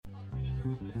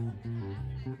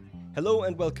Hello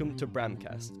and welcome to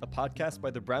Bramcast, a podcast by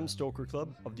the Bram Stoker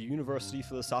Club of the University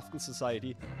Philosophical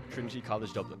Society, Trinity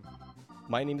College Dublin.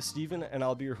 My name is Stephen and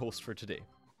I'll be your host for today.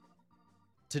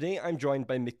 Today I'm joined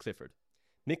by Mick Clifford.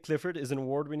 Mick Clifford is an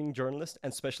award-winning journalist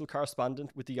and special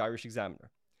correspondent with the Irish Examiner.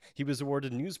 He was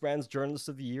awarded Newsbrand's Journalist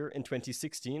of the Year in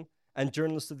 2016 and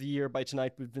Journalist of the Year by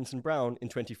Tonight with Vincent Browne in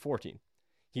 2014.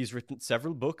 He's written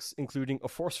several books, including A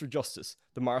Force for Justice,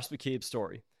 The Maurice McCabe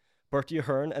Story, Bertie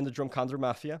Ahern and the Drumcondra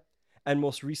Mafia, and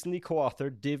most recently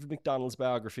co-authored David MacDonald's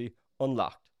biography,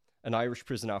 Unlocked, an Irish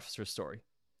prison officer's story.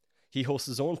 He hosts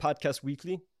his own podcast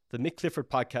weekly, the Mick Clifford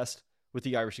Podcast, with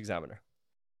the Irish Examiner.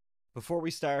 Before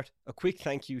we start, a quick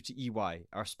thank you to EY,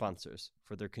 our sponsors,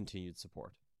 for their continued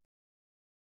support.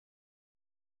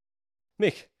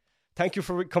 Mick, thank you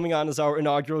for coming on as our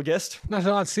inaugural guest. Not at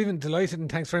all, Stephen. Delighted,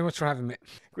 and thanks very much for having me.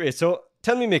 Great. So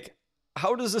tell me, Mick,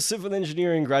 how does a civil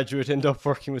engineering graduate end up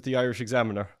working with the Irish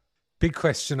Examiner? Big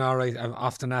question, all right. I'm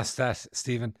often asked that,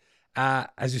 Stephen.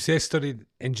 As you say, I studied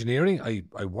engineering.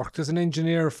 I worked as an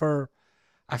engineer for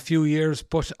a few years,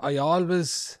 but I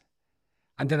always...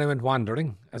 And then I went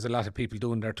wandering, as a lot of people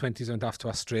do in their 20s. I went off to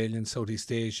Australia and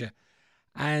Southeast Asia.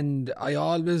 And I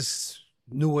always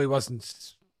knew I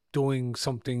wasn't doing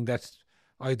something that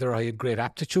either I had great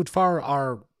aptitude for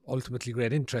or ultimately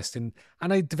great interest in.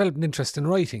 And I developed an interest in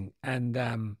writing. And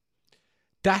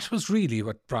that was really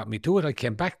what brought me to it. I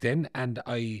came back then and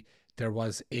there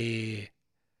was a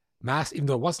master's, even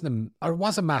though it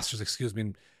was a master's,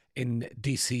 in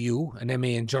DCU, an MA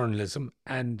in journalism.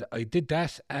 And I did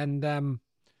that and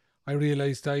I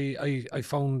realised I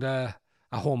found a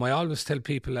home. I always tell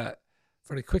people a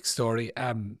very quick story.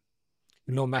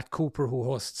 Matt Cooper, who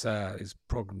hosts his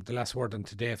programme, The Last Word on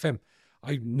Today FM.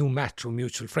 I knew Matt through a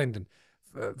mutual friend, and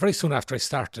very soon after I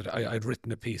started, I'd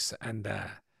written a piece, and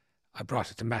I brought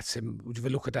it to Matt, saying, would you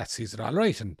have a look at that, see is it all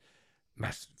right? And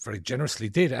Matt very generously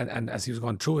did, and as he was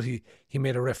going through it, he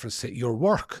made a reference to your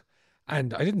work.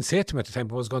 And I didn't say it to him at the time,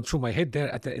 but what was going through my head there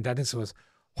in that instant was,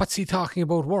 what's he talking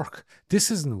about work?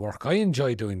 This isn't work. I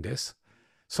enjoy doing this.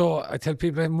 So I tell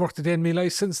people I haven't worked a day in my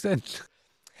life since then.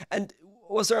 And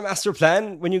was there a master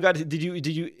plan when you got it? Did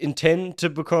you intend to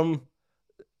become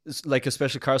like a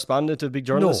special correspondent, a big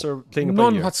journalist, or playing it by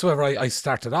ear? None whatsoever. I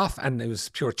started off and it was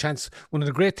pure chance. One of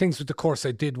the great things with the course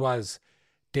I did was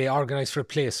they organised for a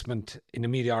placement in a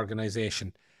media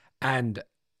organisation, and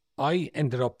I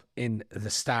ended up in the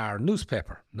Star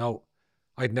newspaper. Now,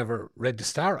 I'd never read the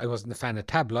Star. I wasn't a fan of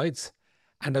tabloids.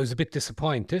 And I was a bit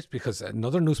disappointed because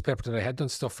another newspaper that I had done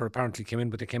stuff for apparently came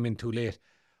in, but they came in too late.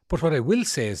 But what I will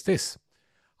say is this.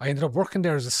 I ended up working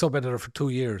there as a sub-editor for 2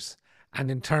 years. And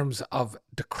in terms of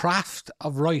the craft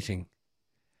of writing,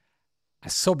 a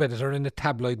sub-editor in a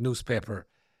tabloid newspaper,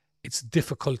 it's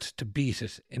difficult to beat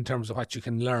it in terms of what you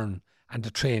can learn and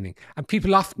the training. And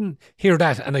people often hear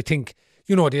that and I think,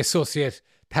 they associate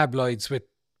tabloids with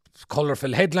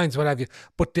colourful headlines, what have you.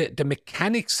 But the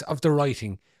mechanics of the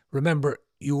writing, remember,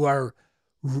 you are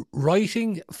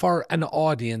writing for an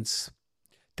audience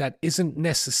that isn't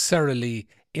necessarily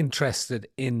interested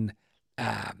in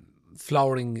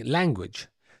flowering language.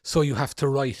 So you have to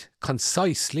write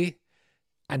concisely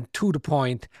and to the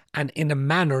point and in a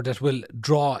manner that will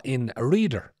draw in a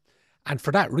reader. And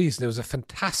for that reason, it was a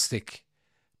fantastic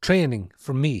training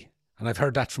for me. And I've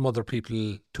heard that from other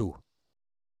people too.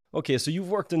 Okay, so you've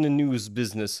worked in the news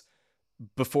business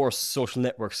before social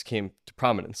networks came to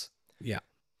prominence. Yeah.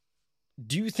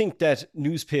 Do you think that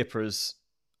newspapers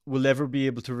will ever be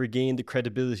able to regain the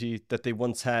credibility that they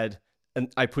once had,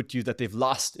 and I put to you that they've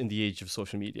lost in the age of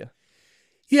social media?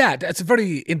 Yeah, that's a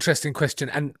very interesting question.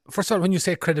 And first of all, when you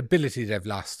say credibility they've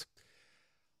lost,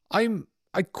 I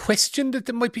question that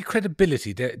there might be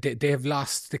credibility. They have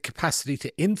lost the capacity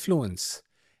to influence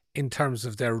in terms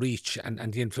of their reach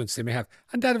and the influence they may have.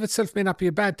 And that of itself may not be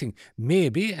a bad thing.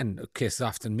 Maybe, and a case is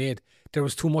often made, there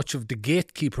was too much of the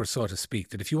gatekeeper, so to speak,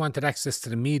 that if you wanted access to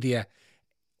the media,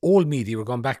 old media, we're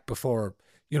going back before,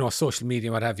 social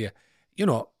media, what have you,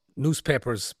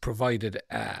 newspapers provided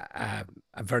a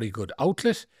very good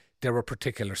outlet. There were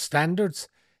particular standards.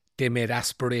 They made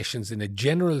aspirations in a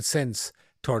general sense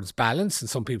towards balance, and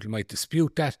some people might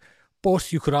dispute that.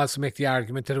 But you could also make the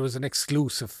argument that it was an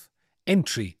exclusive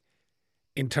entry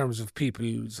in terms of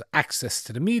people's access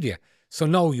to the media. So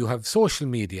now you have social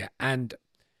media, and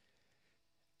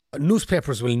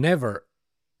newspapers will never,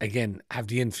 again, have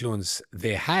the influence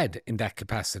they had in that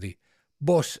capacity.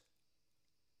 But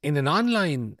in an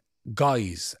online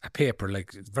guise, a paper,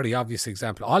 like a very obvious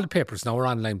example, all the papers now are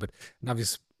online, but an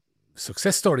obvious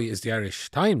success story is the Irish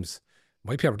Times.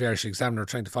 My paper, the Irish Examiner, are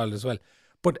trying to follow it as well.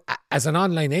 But as an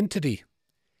online entity,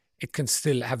 it can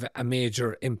still have a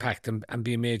major impact and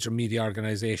be a major media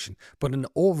organisation. But in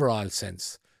an overall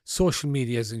sense, social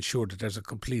media has ensured that there's a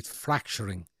complete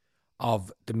fracturing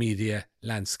of the media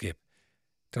landscape.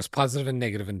 There's positive and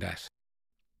negative in that.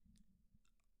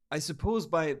 I suppose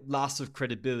by loss of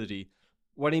credibility,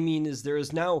 what I mean is there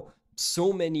is now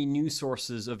so many news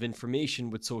sources of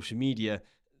information with social media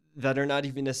that are not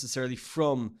even necessarily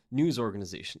from news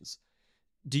organizations.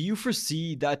 Do you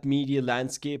foresee that media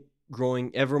landscape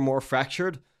growing ever more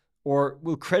fractured, or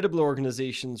will credible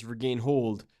organizations regain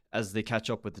hold as they catch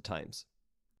up with the times?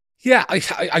 Yeah,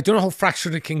 I don't know how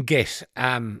fractured it can get.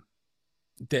 You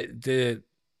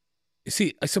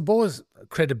see, I suppose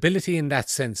credibility in that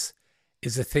sense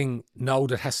is a thing now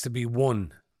that has to be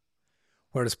won,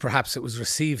 whereas perhaps it was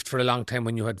received for a long time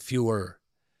when you had fewer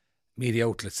media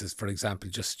outlets, as for example,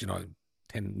 just 10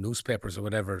 newspapers or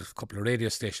whatever, a couple of radio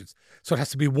stations. So it has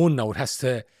to be won now. It has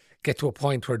to get to a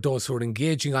point where those who are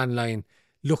engaging online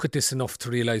look at this enough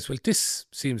to realise, well, this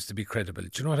seems to be credible. Do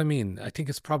you know what I mean? I think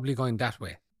it's probably going that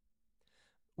way.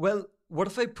 Well, what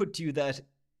if I put to you that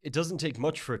it doesn't take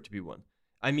much for it to be won?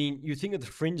 I mean, you think of the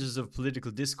fringes of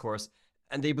political discourse,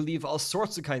 and they believe all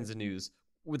sorts of kinds of news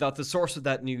without the source of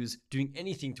that news doing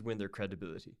anything to win their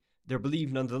credibility. They're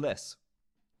believed nonetheless.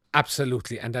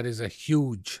 Absolutely, and that is a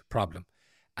huge problem.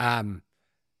 And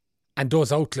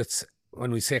those outlets,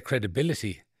 when we say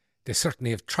credibility, they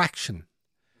certainly have traction.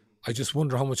 I just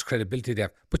wonder how much credibility they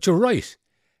have. But you're right.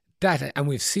 That, and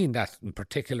we've seen that in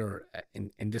particular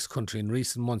in this country in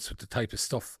recent months with the type of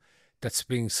stuff that's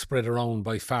being spread around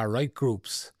by far-right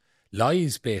groups,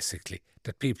 lies basically,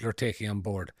 that people are taking on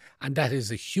board. And that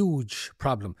is a huge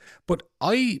problem. But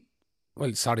I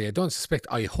don't suspect,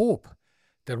 I hope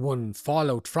that one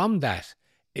fallout from that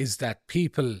is that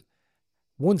people,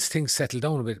 once things settle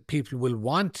down a bit, people will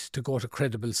want to go to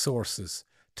credible sources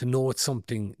to know it's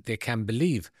something they can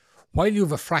believe. While you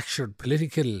have a fractured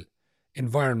political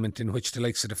environment in which the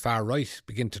likes of the far right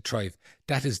begin to thrive,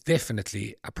 that is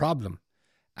definitely a problem.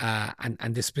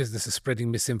 And this business is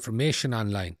spreading misinformation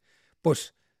online.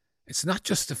 But it's not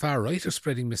just the far right are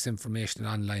spreading misinformation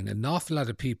online. An awful lot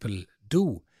of people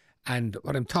do. And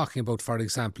what I'm talking about, for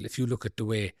example, if you look at the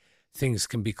way things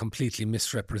can be completely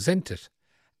misrepresented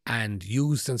and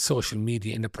used in social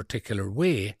media in a particular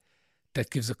way, that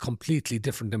gives a completely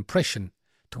different impression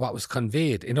to what was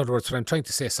conveyed. In other words, what I'm trying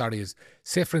to say, is,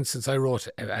 say for instance, I wrote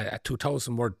a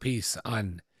 2,000 word piece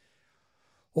on,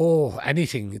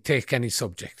 anything, take any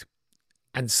subject,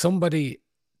 and somebody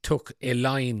took a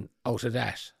line out of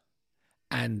that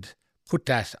and put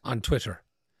that on Twitter,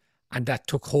 and that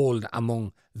took hold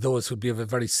among those who'd be of a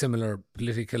very similar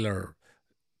political or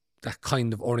that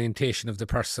kind of orientation of the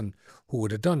person who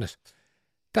would have done it.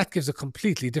 That gives a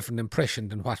completely different impression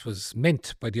than what was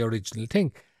meant by the original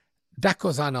thing. That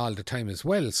goes on all the time as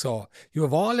well. So you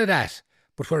have all of that,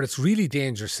 but where it's really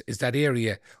dangerous is that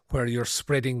area where you're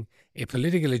spreading a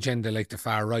political agenda like the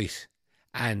far right,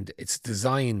 and it's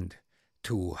designed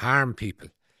to harm people.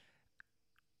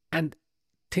 And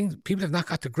people have not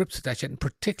got to grips with that yet, and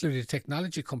particularly the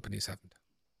technology companies haven't.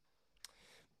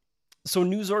 So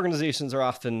news organizations are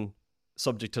often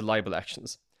subject to libel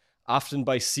actions, often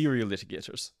by serial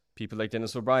litigators, people like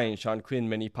Dennis O'Brien, Sean Quinn,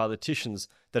 many politicians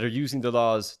that are using the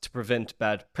laws to prevent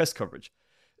bad press coverage.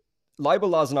 Libel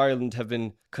laws in Ireland have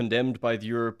been condemned by the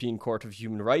European Court of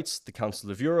Human Rights, the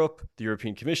Council of Europe, the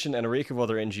European Commission, and a rake of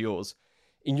other NGOs.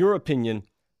 In your opinion,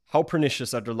 how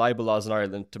pernicious are the libel laws in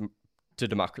Ireland to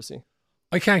democracy?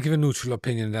 I can't give a neutral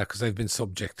opinion on that because I've been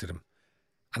subject to them,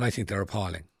 and I think they're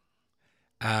appalling.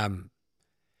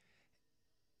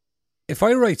 If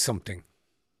I write something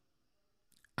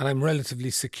and I'm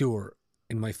relatively secure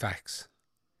in my facts,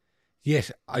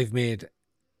 yet I've made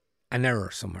an error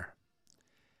somewhere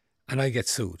and I get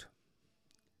sued,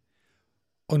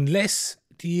 unless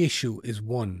the issue is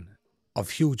one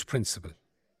of huge principle,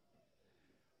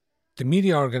 the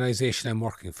media organisation I'm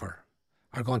working for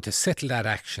are going to settle that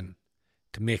action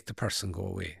to make the person go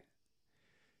away.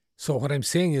 So what I'm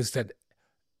saying is that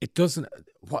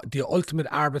the ultimate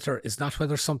arbiter is not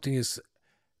whether something is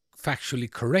factually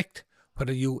correct,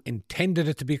 whether you intended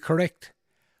it to be correct,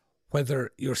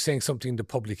 whether you're saying something in the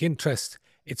public interest.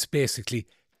 It's basically,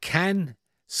 can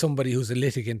somebody who's a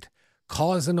litigant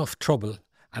cause enough trouble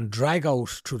and drag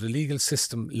out through the legal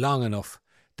system long enough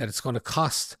that it's going to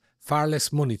cost far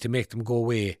less money to make them go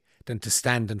away than to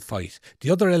stand and fight. The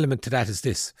other element to that is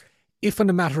this: if on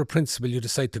a matter of principle you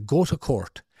decide to go to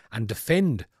court and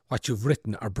defend what you've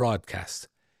written or broadcast,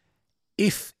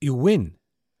 if you win,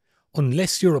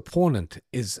 unless your opponent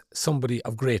is somebody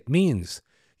of great means,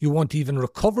 you won't even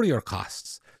recover your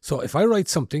costs. So if I write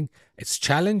something, it's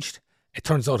challenged, It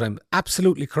turns out I'm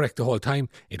absolutely correct the whole time.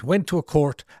 It went to a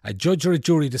court. A judge or a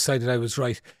jury decided I was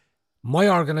right. My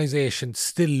organisation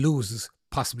still loses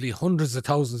possibly hundreds of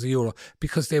thousands of euro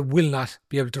because they will not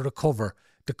be able to recover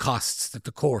the costs that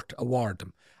the court award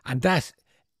them. And that,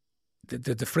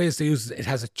 the phrase they use, it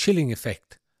has a chilling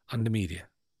effect on the media.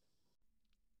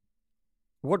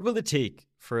 What will it take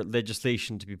for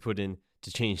legislation to be put in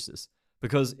to change this?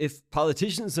 Because if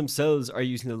politicians themselves are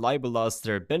using the libel laws to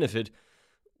their benefit,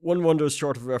 one wonders,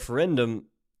 short of a referendum,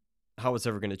 how it's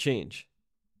ever going to change.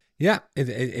 Yeah,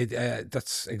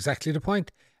 that's exactly the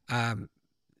point.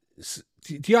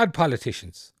 The odd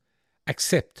politicians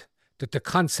accept that the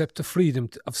concept of freedom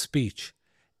of speech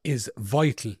is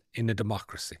vital in a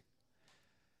democracy.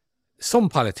 Some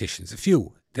politicians, a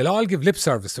few, they'll all give lip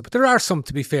service to it, but there are some,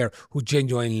 to be fair, who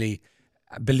genuinely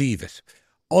believe it.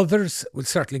 Others will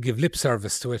certainly give lip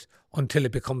service to it until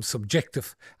it becomes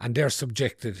subjective and they're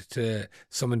subjected to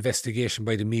some investigation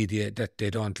by the media that they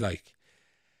don't like.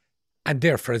 And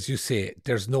therefore, as you say,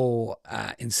 there's no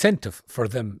incentive for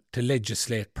them to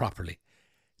legislate properly.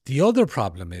 The other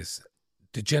problem is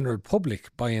the general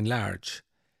public, by and large,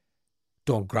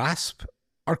 don't grasp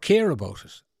or care about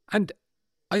it. And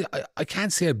I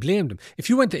can't say I blame them. If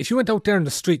you went out there in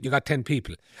the street, you got 10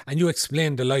 people, and you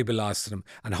explained the libel laws to them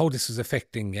and how this was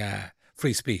affecting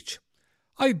free speech,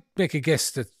 I'd make a guess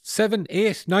that 7,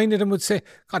 8, 9 of them would say,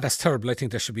 God, that's terrible, I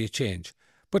think there should be a change.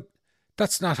 But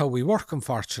that's not how we work,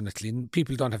 unfortunately.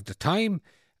 People don't have the time,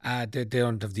 they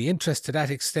don't have the interest to that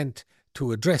extent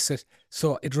to address it,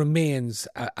 so it remains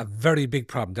a very big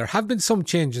problem. There have been some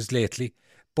changes lately,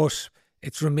 but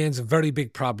it remains a very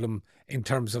big problem in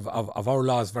terms of our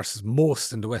laws versus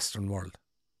most in the Western world.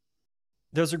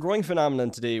 There's a growing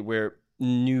phenomenon today where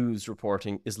news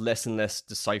reporting is less and less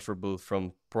decipherable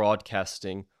from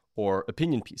broadcasting or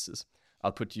opinion pieces.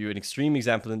 I'll put to you an extreme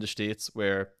example in the States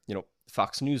where,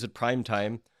 Fox News at prime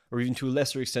time, or even to a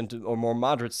lesser extent or more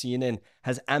moderate CNN,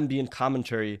 has ambient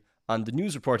commentary on the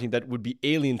news reporting that would be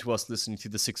alien to us listening to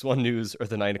the 6-1 news or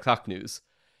the 9 o'clock news.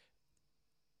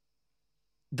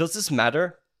 Does this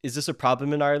matter? Is this a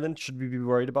problem in Ireland? Should we be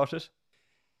worried about it?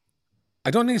 I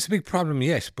don't think it's a big problem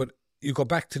yet, but you go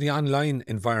back to the online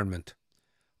environment.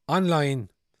 Online,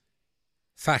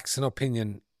 facts and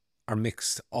opinion are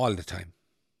mixed all the time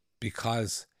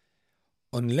because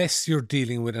unless you're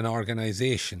dealing with an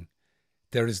organisation,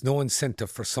 there is no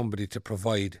incentive for somebody to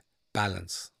provide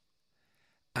balance.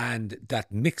 And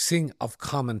that mixing of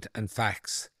comment and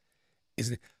facts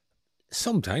is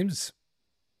sometimes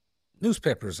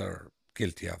newspapers are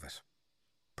guilty of it.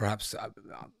 Perhaps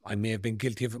I may have been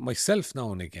guilty of it myself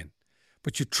now and again.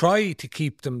 But you try to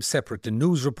keep them separate, the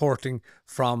news reporting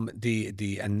from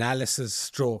the analysis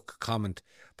stroke comment.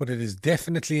 But it is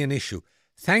definitely an issue.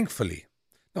 Thankfully,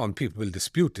 now, and people will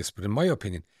dispute this, but in my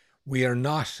opinion, we are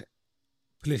not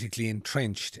politically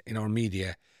entrenched in our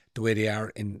media the way they are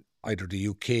in either the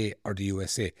UK or the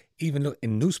USA. Even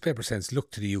in newspaper sense,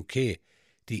 look to the UK.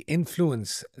 The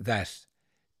influence that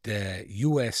the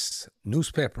US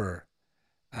newspaper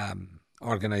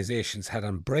organisations had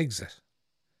on Brexit,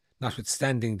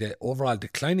 notwithstanding the overall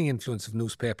declining influence of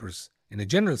newspapers in a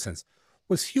general sense,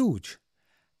 was huge.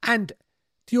 And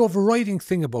the overriding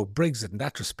thing about Brexit in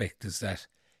that respect is that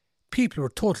people were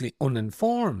totally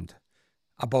uninformed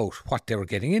about what they were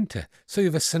getting into. So you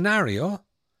have a scenario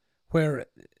where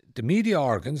the media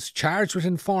organs charged with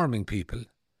informing people,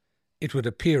 it would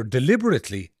appear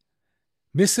deliberately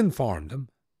misinformed them,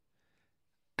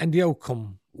 and the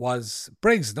outcome was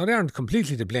Brexit. Now, they aren't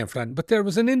completely to blame for that, but there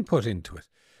was an input into it.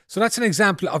 So that's an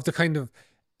example of the kind of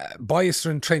biased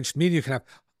or entrenched media you can have.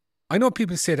 I know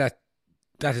people say that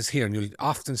is here, and you'll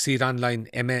often see it online,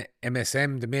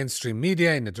 MSM, the mainstream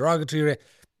media, in the derogatory way,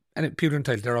 and people are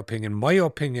entitled to their opinion. My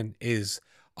opinion is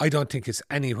I don't think it's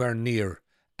anywhere near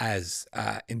as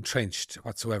entrenched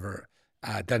whatsoever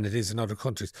than it is in other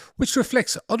countries, which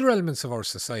reflects other elements of our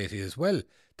society as well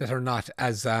that are not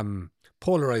as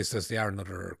polarised as they are in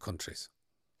other countries.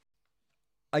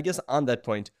 I guess on that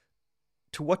point,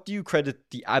 to what do you credit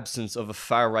the absence of a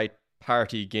far-right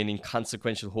party gaining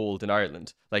consequential hold in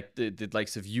Ireland, like the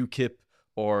likes of UKIP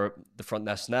or the Front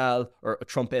National or a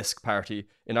Trump-esque party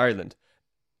in Ireland?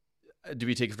 Do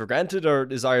we take it for granted, or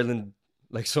is Ireland,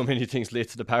 like so many things, late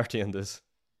to the party on this?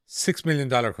 $6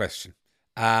 million question.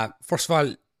 First of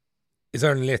all, is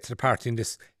Ireland late to the party in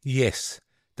this? Yes.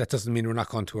 That doesn't mean we're not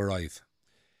going to arrive.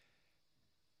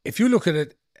 If you look at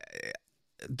it,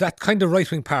 that kind of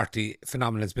right-wing party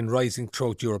phenomenon has been rising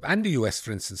throughout Europe and the US,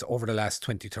 for instance, over the last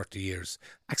 20, 30 years.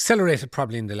 Accelerated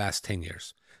probably in the last 10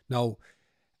 years. Now,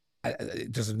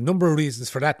 there's a number of reasons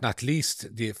for that, not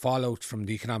least the fallout from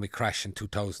the economic crash in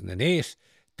 2008,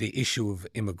 the issue of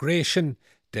immigration,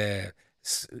 the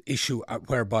issue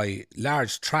whereby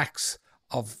large tracts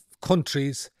of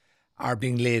countries are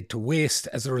being laid to waste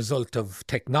as a result of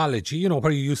technology,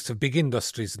 where you used to have big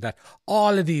industries and that.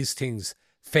 All of these things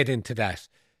fed into that.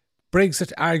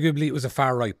 Brexit, arguably, it was a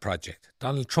far-right project.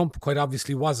 Donald Trump, quite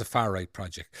obviously, was a far-right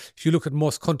project. If you look at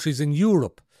most countries in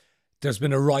Europe, there's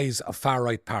been a rise of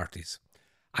far-right parties.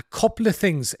 A couple of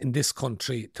things in this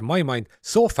country, to my mind,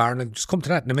 so far, and I'll just come to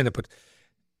that in a minute, but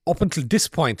up until this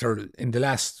point, or in the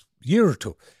last year or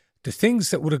two, the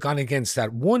things that would have gone against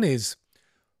that, one is,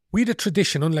 we had a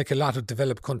tradition, unlike a lot of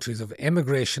developed countries, of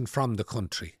emigration from the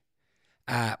country.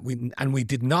 We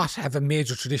did not have a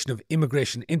major tradition of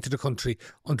immigration into the country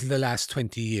until the last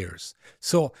 20 years.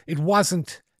 So it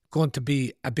wasn't going to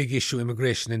be a big issue,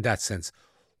 immigration in that sense.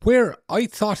 Where I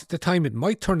thought at the time it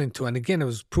might turn into, and again I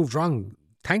was proved wrong,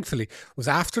 thankfully, was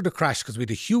after the crash, because we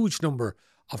had a huge number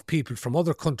of people from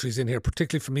other countries in here,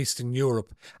 particularly from Eastern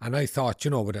Europe. And I thought,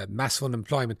 with a massive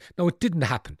unemployment. No, it didn't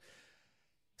happen.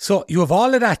 So you have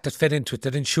all of that fed into it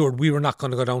that ensured we were not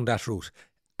going to go down that route.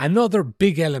 Another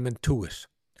big element to it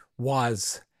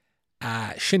was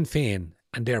Sinn Féin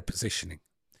and their positioning.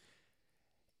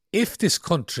 If this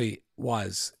country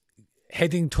was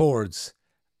heading towards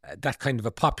that kind of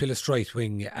a populist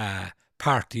right-wing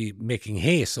party making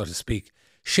hay, so to speak,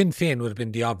 Sinn Féin would have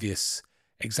been the obvious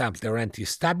example. They were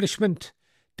anti-establishment,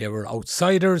 they were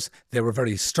outsiders, they were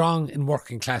very strong in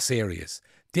working class areas.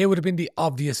 They would have been the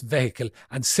obvious vehicle,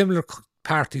 and similar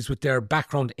parties with their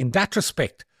background in that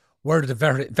respect were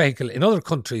the vehicle in other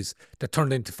countries that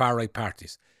turned into far-right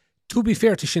parties. To be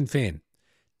fair to Sinn Féin,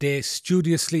 they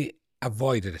studiously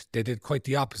avoided it. They did quite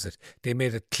the opposite. They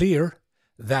made it clear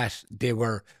that they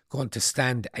were going to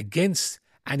stand against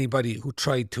anybody who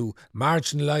tried to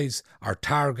marginalise or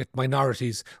target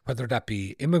minorities, whether that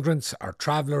be immigrants or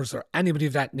travellers or anybody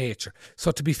of that nature.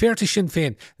 So to be fair to Sinn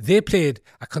Féin, they played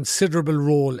a considerable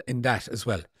role in that as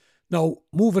well. Now,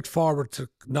 move it forward to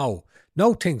now.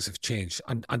 Now things have changed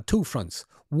on two fronts.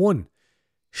 One,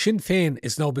 Sinn Féin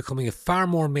is now becoming a far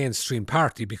more mainstream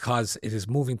party because it is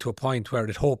moving to a point where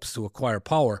it hopes to acquire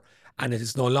power, and it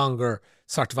is no longer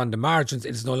sort of on the margins.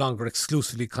 It is no longer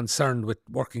exclusively concerned with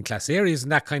working class areas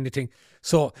and that kind of thing.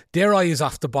 So their eye is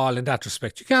off the ball in that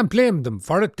respect. You can't blame them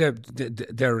for it.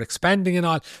 They're expanding and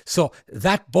all. So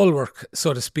that bulwark,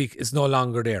 so to speak, is no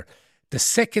longer there. The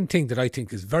second thing that I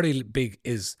think is very big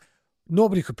is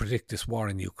nobody could predict this war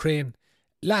in Ukraine.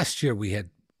 Last year we had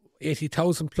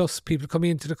 80,000 plus people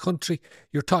coming into the country.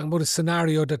 You're talking about a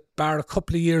scenario that, bar a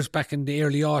couple of years back in the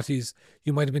early 80s,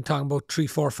 you might have been talking about 3,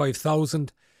 4,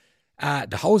 5,000.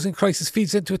 The housing crisis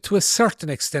feeds into it to a certain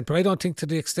extent, but I don't think to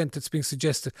the extent that's being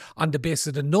suggested on the basis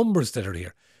of the numbers that are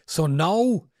here. So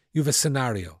now you have a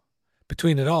scenario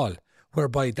between it all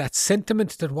whereby that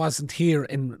sentiment that wasn't here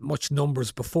in much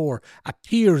numbers before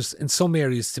appears in some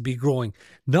areas to be growing,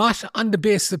 not on the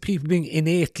basis of people being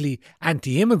innately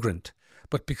anti-immigrant,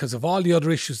 but because of all the other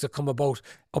issues that come about,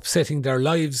 upsetting their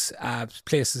lives,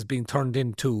 places being turned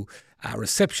into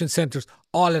reception centres,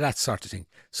 all of that sort of thing.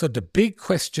 So the big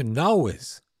question now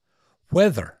is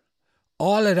whether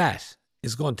all of that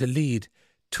is going to lead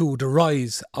to the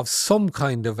rise of some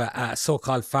kind of a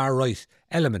so-called far-right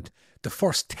element. The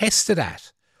first test of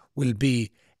that will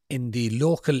be in the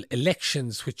local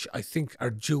elections, which I think are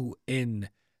due in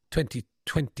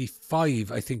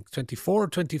 2025, I think 24 or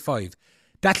 25.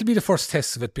 That'll be the first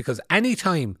test of it, because any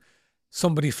time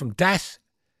somebody from that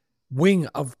wing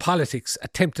of politics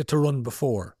attempted to run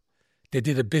before, they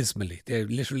did abysmally. They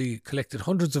literally collected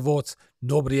hundreds of votes.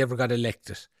 Nobody ever got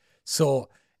elected. So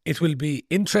it will be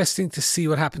interesting to see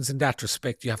what happens in that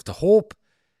respect. You have to hope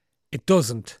it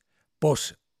doesn't,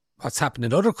 but what's happened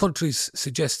in other countries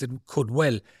suggested could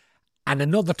well. And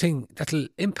another thing that'll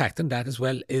impact on that as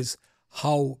well is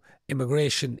how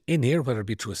immigration in here, whether it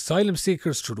be through asylum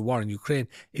seekers, through the war in Ukraine,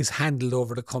 is handled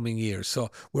over the coming years. So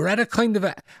we're at a kind of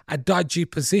a dodgy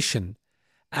position.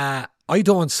 I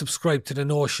don't subscribe to the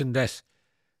notion that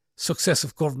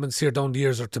successive governments here down the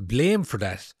years are to blame for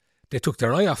that. They took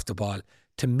their eye off the ball.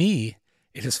 To me,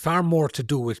 it has far more to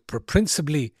do with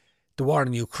principally the war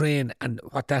in Ukraine and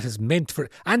what that has meant for...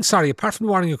 And sorry, apart from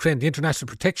the war in Ukraine, the international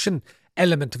protection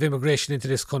element of immigration into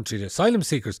this country, the asylum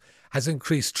seekers, has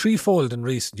increased threefold in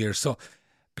recent years. So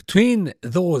between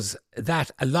those,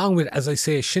 that along with, as I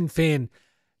say, Sinn Féin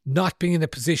not being in a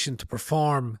position to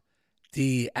perform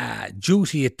the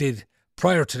duty it did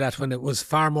prior to that, when it was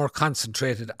far more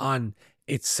concentrated on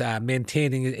its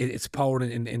maintaining its power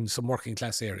in some working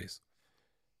class areas.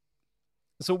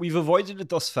 So we've avoided it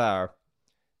thus far,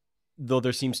 though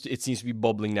it seems to be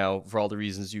bubbling now for all the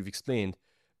reasons you've explained.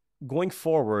 going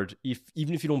forward,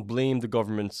 even if you don't blame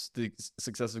the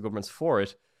successive governments for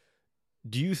it,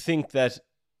 do you think that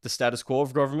the status quo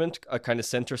of government, a kind of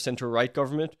center-right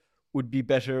government, would be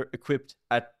better equipped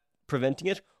at preventing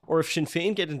it? Or if Sinn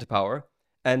Féin get into power,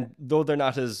 and though they're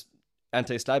not as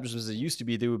anti-establishment as they used to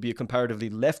be, they would be a comparatively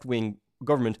left-wing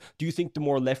government. Do you think the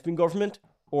more left-wing government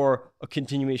or a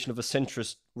continuation of a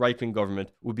centrist right-wing government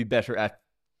would be better at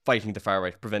fighting the far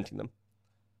right, preventing them?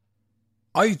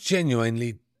 I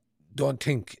genuinely don't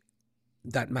think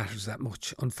that matters that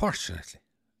much, unfortunately.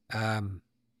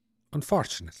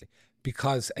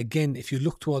 Because again, if you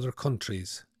look to other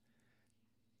countries,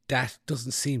 that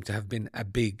doesn't seem to have been a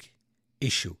big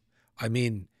issue. I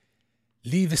mean,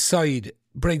 leave aside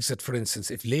Brexit, for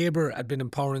instance. If Labour had been in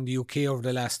power in the UK over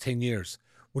the last 10 years,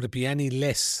 would it be any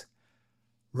less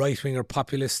right-wing or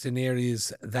populist in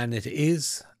areas than it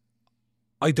is?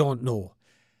 I don't know.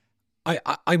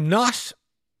 I'm not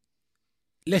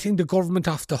letting the government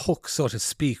off the hook, so to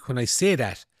speak, when I say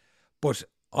that. But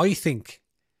I think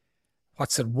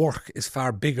what's at work is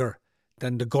far bigger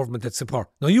than the government that's in power.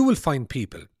 Now, you will find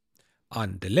people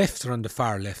on the left or on the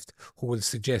far left who will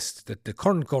suggest that the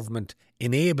current government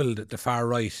enabled the far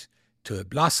right to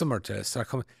blossom or to start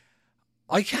coming.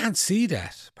 I can't see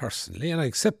that personally, and I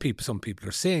accept some people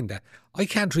are saying that. I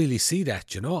can't really see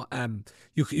that, you know.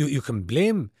 You can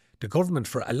blame the government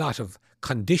for a lot of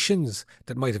conditions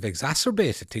that might have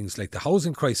exacerbated things like the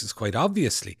housing crisis, quite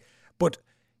obviously. But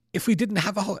if we didn't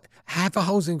have a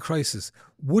housing crisis,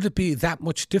 would it be that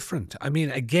much different? I mean,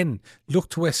 again, look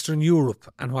to Western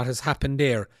Europe and what has happened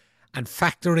there, and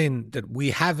factor in that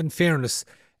we have, in fairness,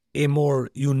 a more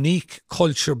unique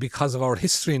culture because of our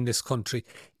history in this country.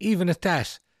 Even at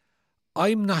that,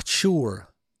 I'm not sure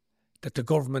that the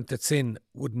government that's in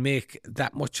would make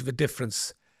that much of a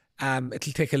difference.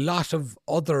 It'll take a lot of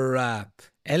other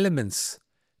elements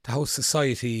to how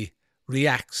society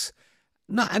reacts.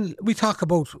 And we talk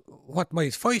about what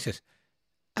might fight it.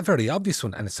 A very obvious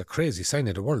one, and it's a crazy sign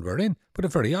of the world we're in, but a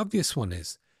very obvious one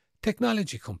is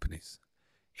technology companies.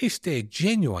 If they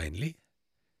genuinely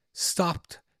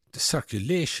stopped the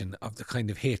circulation of the kind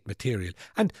of hate material,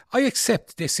 and I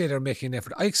accept they say they're making an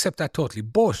effort, I accept that totally,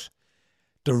 but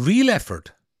the real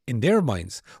effort in their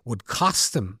minds would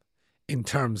cost them in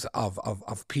terms of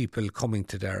people coming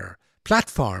to their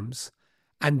platforms,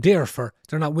 and therefore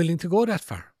they're not willing to go that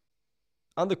far.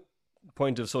 On the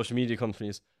point of social media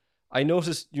companies, I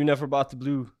noticed you never bought the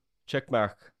blue check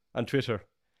mark on Twitter.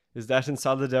 Is that in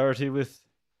solidarity with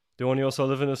Donny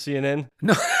O'Sullivan of CNN?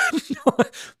 No, no,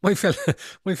 my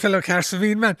fellow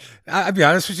Carsavine man. I'll be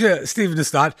honest with you, Stephen,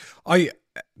 it's not. I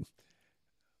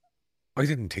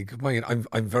didn't think of mine.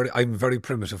 I'm very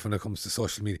primitive when it comes to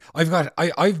social media.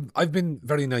 I've been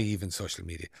very naive in social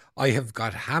media. I have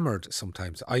got hammered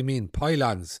sometimes. I mean,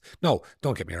 pylons. No,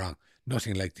 don't get me wrong.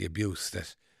 Nothing like the abuse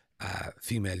that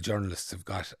female journalists have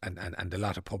got and a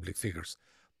lot of public figures.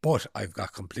 But I've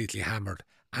got completely hammered,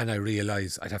 and I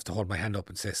realise I'd have to hold my hand up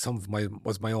and say some of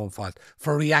was my own fault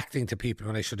for reacting to people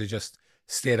when I should have just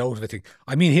stayed out of it.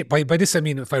 I mean, by this I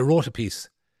mean if I wrote a piece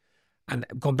and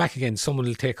gone back again, someone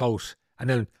will take out. And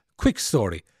then, quick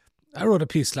story. I wrote a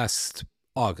piece last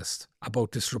August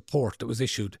about this report that was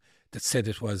issued that said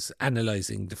it was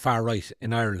analysing the far right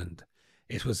in Ireland.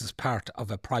 It was as part of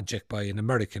a project by an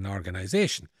American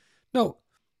organisation. Now,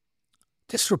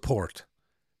 this report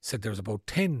said there was about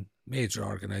 10 major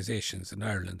organisations in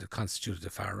Ireland that constituted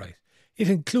the far right. It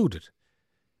included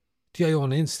the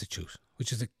Iona Institute,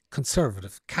 which is a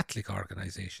conservative Catholic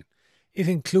organisation. It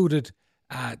included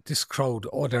this crowd,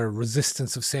 their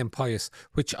Resistance of St. Pius,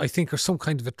 which I think are some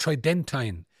kind of a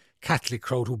Tridentine Catholic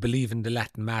crowd who believe in the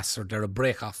Latin Mass, or they're a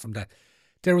break-off from that.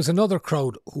 There was another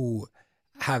crowd who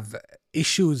have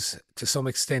issues to some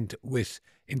extent with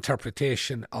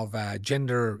interpretation of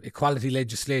gender equality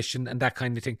legislation and that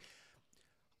kind of thing.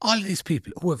 All of these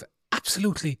people who have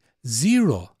absolutely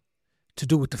zero to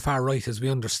do with the far right as we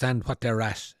understand what they're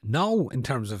at now in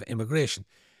terms of immigration.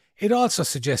 It also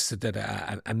suggested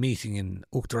that a meeting in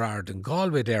Oughterard in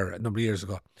Galway there a number of years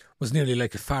ago was nearly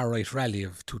like a far-right rally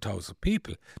of 2,000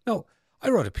 people. Now, I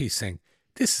wrote a piece saying,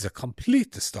 this is a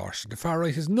complete distortion. The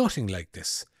far-right is nothing like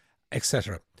this,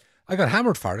 etc. I got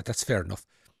hammered for it, that's fair enough.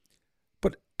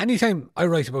 But anytime I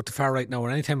write about the far-right now, or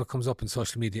anytime it comes up in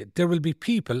social media, there will be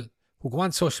people who go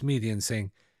on social media and saying,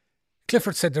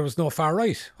 Clifford said there was no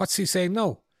far-right. What's he saying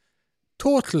now?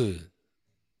 Total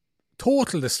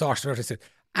distortion of what I said.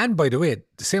 And by the way,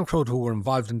 the same crowd who were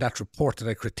involved in that report that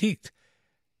I critiqued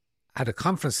had a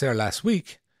conference there last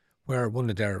week where one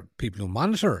of their people who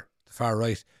monitor the far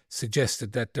right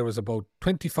suggested that there was about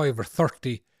 25 or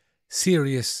 30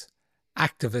 serious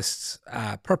activists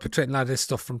perpetrating a lot of this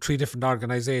stuff from 3 different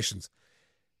organisations.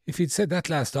 If he'd said that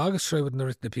last August, sure, I wouldn't have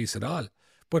written the piece at all.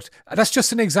 But that's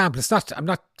just an example. It's not. I'm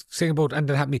not saying about and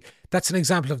that happened to me. That's an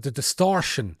example of the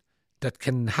distortion that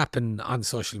can happen on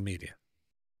social media.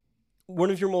 One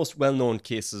of your most well-known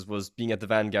cases was being at the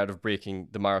vanguard of breaking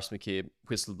the Maurice McCabe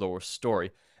whistleblower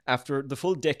story. After the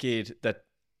full decade that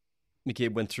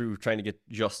McCabe went through trying to get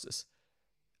justice,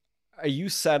 are you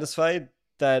satisfied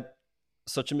that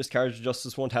such a miscarriage of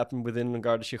justice won't happen within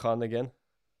Garda Síochána again?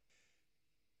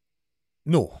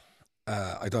 No,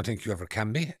 I don't think you ever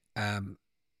can be.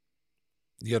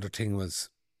 The other thing was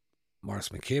Maurice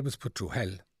McCabe was put through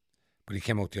hell, but he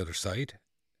came out the other side.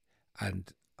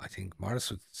 And I think Maurice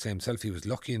would say himself he was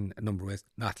lucky in a number of ways,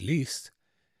 not least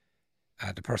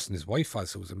the person his wife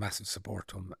was, who was a massive support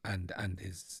to him, and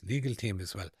his legal team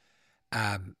as well.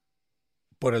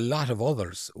 But a lot of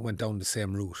others who went down the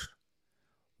same route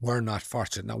were not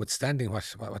fortunate, notwithstanding what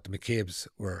the McCabes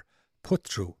were put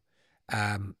through.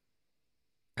 And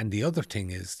the other thing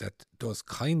is that those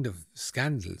kind of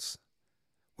scandals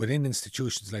within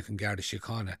institutions like in Garda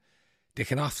Síochána, they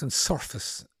can often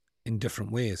surface in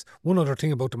different ways. One other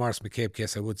thing about the Maurice McCabe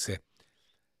case, I would say,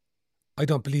 I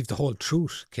don't believe the whole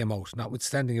truth came out,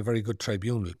 notwithstanding a very good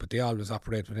tribunal, but they always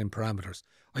operate within parameters.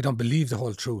 I don't believe the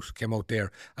whole truth came out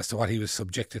there as to what he was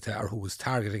subjected to, or who was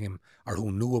targeting him, or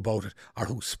who knew about it, or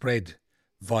who spread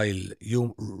vile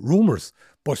rumours.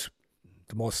 But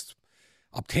the most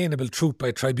obtainable truth by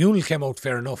a tribunal came out,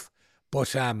 fair enough.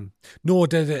 But no,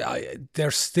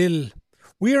 they're still...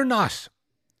 We're not...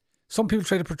 Some people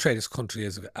try to portray this country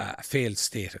as a failed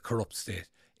state, a corrupt state.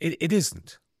 It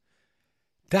isn't.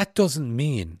 That doesn't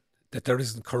mean that there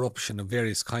isn't corruption of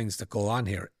various kinds that go on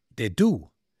here. They do.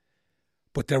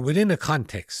 But they're within a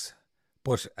context.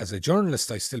 But as a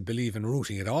journalist, I still believe in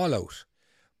rooting it all out.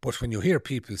 But when you hear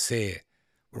people say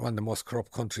we're one of the most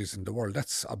corrupt countries in the world,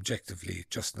 that's objectively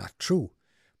just not true.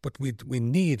 But we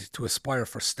need to aspire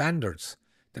for standards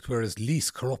that we're as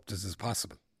least corrupt as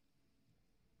possible.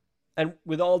 And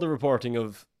with all the reporting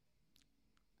of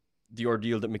the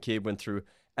ordeal that McCabe went through,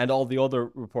 and all the other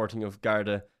reporting of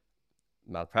Garda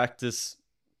malpractice,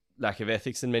 lack of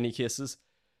ethics in many cases,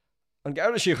 and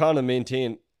Garda Síochána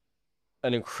maintain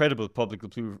an incredible public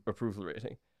approval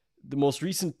rating. The most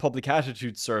recent public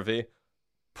attitude survey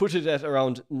put it at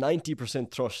around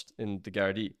 90% trust in the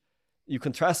Gardaí. You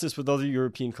contrast this with other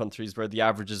European countries where the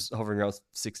average is hovering around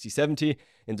 60-70.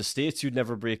 In the States, you'd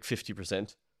never break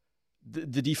 50%.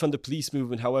 The defund the police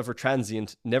movement, however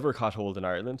transient, never caught hold in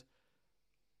Ireland.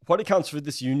 What accounts for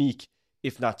this unique,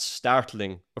 if not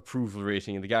startling, approval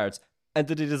rating in the Guards, and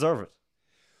did they deserve it?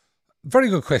 Very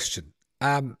good question.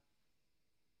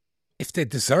 If they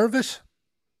deserve it,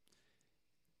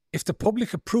 if the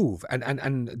public approve, and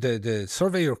the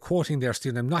survey you're quoting there,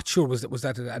 Stephen, I'm not sure, was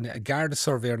that a Garda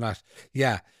survey or not?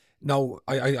 Yeah. Now,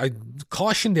 I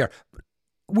caution there.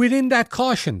 Within that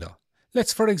caution, though,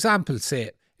 let's, for example,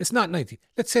 say it's not 90.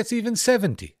 Let's say it's even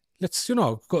 70. Let's,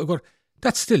 go.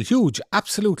 That's still huge.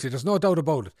 Absolutely. There's no doubt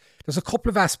about it. There's a couple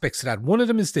of aspects to that. One of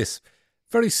them is this,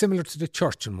 very similar to the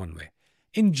church in one way.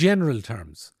 In general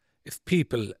terms, if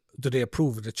people, do they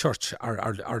approve of the church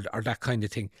or that kind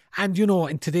of thing? And,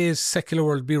 in today's secular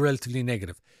world, be relatively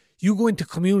negative. You go into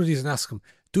communities and ask them,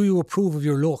 do you approve of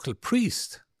your local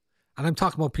priest? And I'm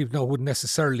talking about people now who wouldn't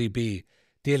necessarily be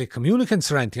daily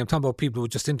communicants or anything. I'm talking about people who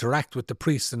just interact with the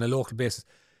priest on a local basis.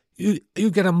 You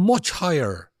get a much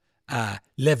higher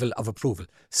level of approval.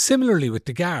 Similarly with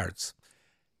the Guards.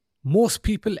 Most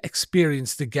people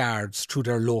experience the Guards through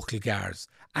their local Guards.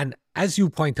 And as you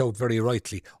point out very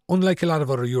rightly, unlike a lot of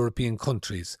other European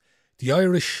countries, the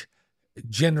Irish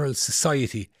general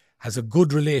society has a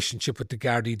good relationship with the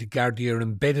Gardaí. The Gardaí are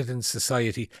embedded in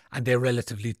society and they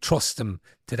relatively trust them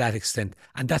to that extent.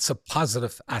 And that's a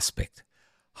positive aspect.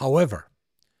 However,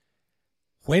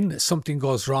 when something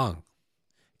goes wrong,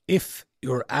 if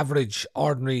your average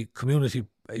ordinary community,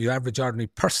 your average ordinary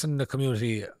person in the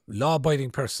community,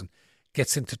 law-abiding person,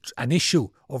 gets into an issue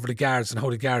over the Guards and how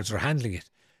the Guards are handling it,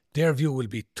 their view will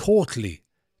be totally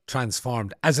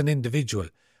transformed as an individual.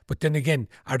 But then again,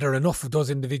 are there enough of those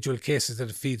individual cases that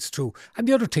it feeds through? And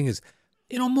the other thing is,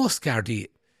 most Gardaí,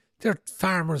 they're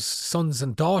farmers' sons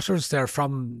and daughters. They're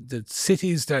from the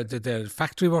cities. They're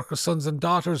factory workers' sons and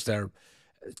daughters. They're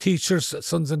teachers'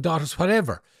 sons and daughters,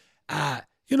 whatever.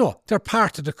 They're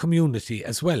part of the community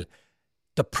as well.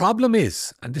 The problem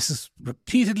is, and this is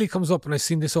repeatedly comes up, and I've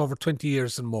seen this over 20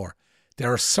 years and more,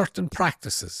 there are certain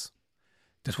practices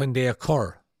that when they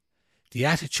occur, the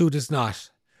attitude is not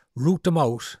root them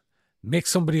out, make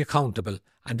somebody accountable,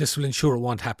 and this will ensure it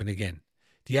won't happen again.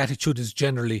 The attitude is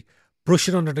generally brush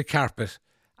it under the carpet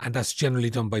And that's generally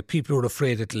done by people who are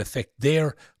afraid it'll affect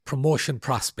their promotion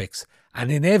prospects.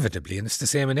 And inevitably, and it's the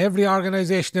same in every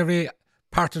organisation, every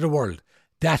part of the world,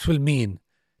 that will mean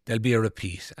there'll be a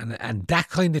repeat. And that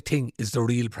kind of thing is the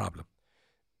real problem.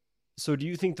 So do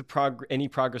you think any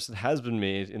progress that has been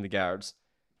made in the Guards,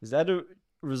 is that a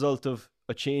result of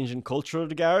a change in culture of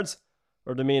the Guards?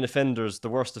 Or the main offenders, the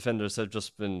worst offenders, have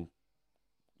just been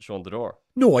shown the door?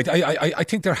 No, I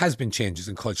think there has been changes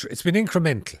in culture. It's been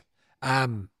incremental.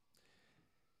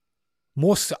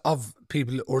 Most of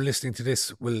people who are listening to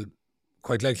this will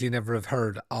quite likely never have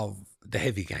heard of the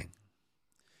Heavy Gang.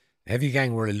 The Heavy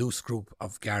Gang were a loose group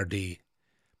of Gardaí,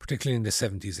 particularly in the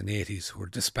 70s and 80s, who were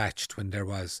dispatched when there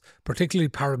was particularly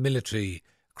paramilitary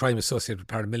crime associated with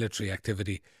paramilitary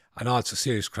activity and also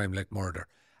serious crime like murder.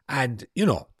 And, you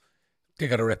know, they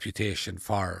got a reputation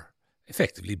for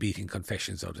effectively beating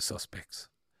confessions out of suspects.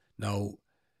 Now,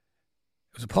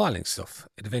 it was appalling stuff.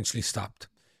 It eventually stopped.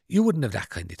 You wouldn't have that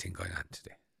kind of thing going on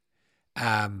today.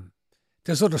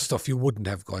 There's other stuff you wouldn't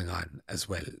have going on as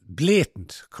well.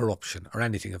 Blatant corruption or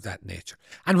anything of that nature.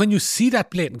 And when you see that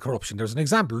blatant corruption, there's an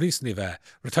example recently of a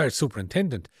retired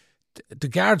superintendent. The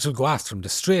guards will go after him. The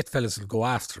straight fellas will go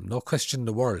after him. No question in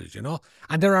the world, you know.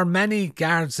 And there are many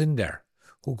guards in there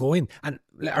who go in. Let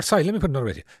me put it another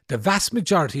way. The vast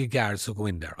majority of guards who go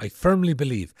in there, I firmly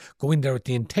believe, go in there with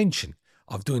the intention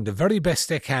of doing the very best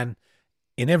they can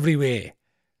in every way.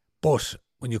 But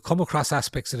when you come across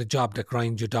aspects of the job that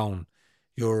grind you down,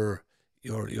 your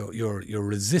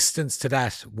resistance to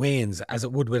that wanes, as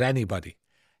it would with anybody.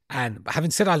 And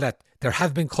having said all that, there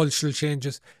have been cultural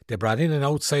changes. They brought in an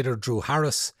outsider, Drew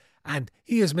Harris, and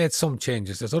he has made some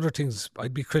changes. There's other things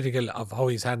I'd be critical of how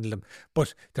he's handled them.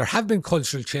 But there have been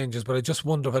cultural changes, but I just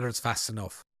wonder whether it's fast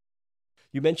enough.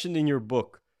 You mentioned in your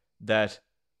book that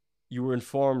you were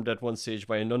informed at one stage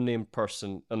by an unnamed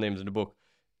person, unnamed in the book,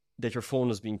 that your phone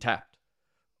was being tapped.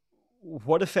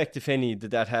 What effect, if any, did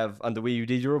that have on the way you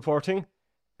did your reporting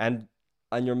and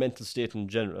on your mental state in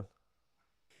general?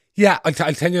 Yeah, I'll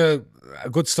tell you a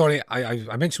good story.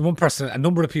 I mentioned one person, a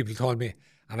number of people told me,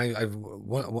 and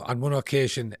on one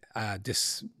occasion,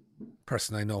 this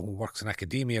person I know who works in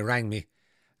academia rang me,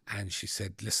 and she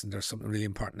said, listen, there's something really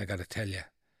important I got to tell you.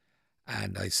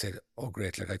 And I said, oh,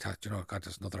 great. Like, I thought, God,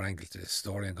 there's another angle to this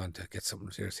story. I'm going to get something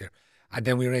serious here. And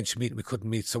then we arranged to meet, and we couldn't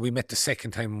meet. So we met the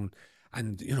second time,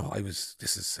 and,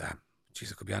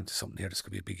 it could be onto something here. This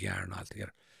could be a big yarn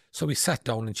altogether. So we sat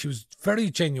down, and she was very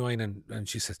genuine, and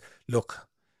she says, look,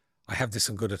 I have this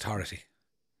on good authority.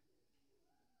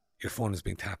 Your phone is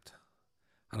being tapped.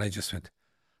 And I just went,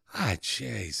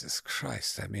 Jesus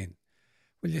Christ. I mean,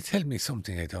 will you tell me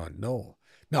something I don't know?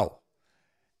 Now,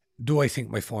 do I think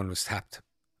my phone was tapped?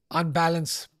 On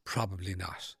balance, probably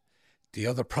not. The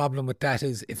other problem with that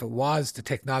is, if it was, the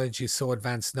technology is so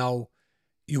advanced now,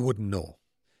 you wouldn't know.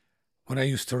 When I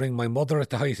used to ring my mother at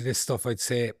the height of this stuff, I'd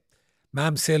say,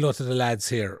 Ma'am, say hello to the lads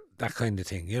here, that kind of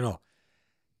thing,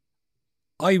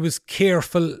 I was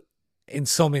careful in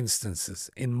some instances.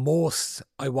 In most,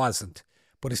 I wasn't.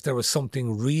 But if there was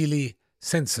something really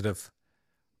sensitive,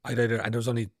 and there was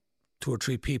only 2 or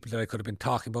 3 people that I could have been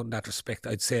talking about in that respect,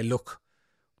 I'd say, look,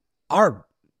 and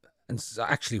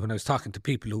actually when I was talking to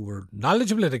people who were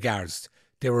knowledgeable of the guards,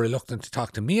 they were reluctant to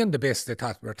talk to me on the basis they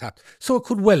thought we were tapped. So it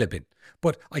could well have been.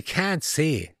 But I can't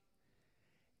say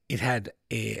it had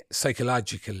a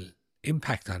psychological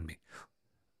impact on me.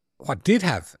 What did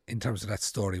have in terms of that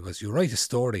story was, you write a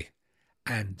story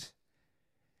and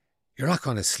you're not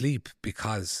going to sleep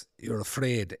because you're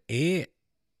afraid, A,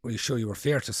 were you sure you were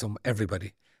fair to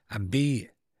everybody? And B,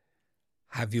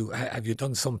 have you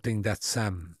done something that's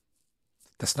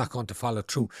not going to follow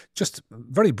through? Just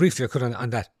very briefly, I could on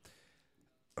that.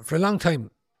 For a long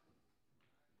time,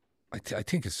 I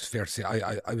think it's fair to say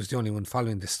I was the only one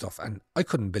following this stuff, and I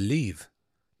couldn't believe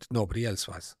that nobody else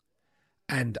was.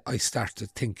 And I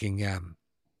started thinking, I'm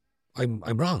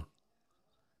wrong.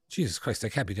 Jesus Christ, I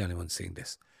can't be the only one seeing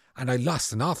this. And I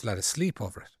lost an awful lot of sleep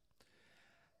over it.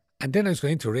 And then I was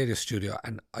going into a radio studio,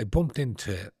 and I bumped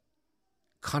into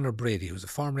Conor Brady, who's a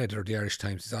former editor of the Irish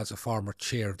Times. He's also former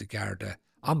chair of the Garda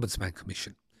Ombudsman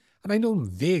Commission. And I know him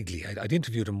vaguely. I'd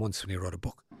interviewed him once when he wrote a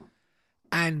book.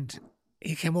 And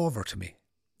he came over to me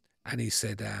and he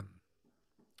said,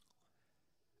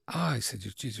 I said,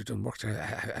 geez, you're doing work there.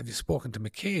 Have you spoken to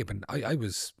McCabe? And I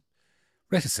was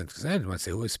reticent because I didn't want to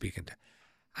say who I was speaking to.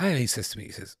 And he says to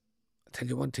me, I'll tell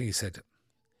you one thing, he said,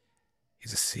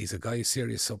 he's a guy of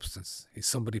serious substance. He's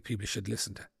somebody people should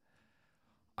listen to.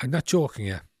 I'm not joking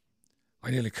you.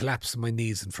 I nearly collapsed on my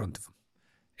knees in front of him.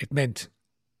 It meant,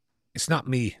 it's not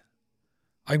me.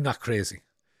 I'm not crazy.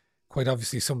 quite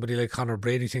obviously somebody like Conor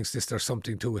Brady thinks there's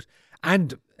something to it.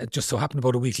 And it just so happened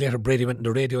about a week later, Brady went on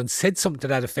the radio and said something to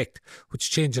that effect, which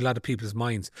changed a lot of people's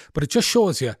minds. But it just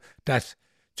shows you that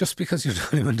just because you're the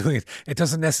only one doing it, it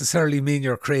doesn't necessarily mean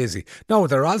you're crazy. No,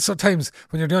 there are also times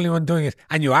when you're the only one doing it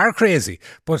and you are crazy.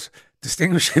 But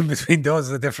distinguishing between those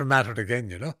is a different matter again,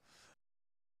 you know.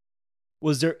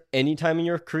 Was there any time in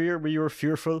your career where you were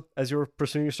fearful as you were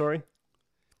pursuing your story?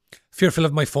 Fearful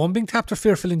of my phone being tapped or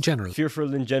fearful in general?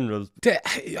 Fearful in general. There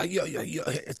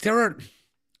are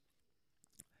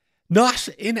not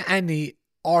in any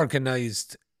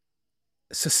organised,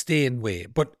 sustained way.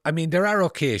 But, I mean, there are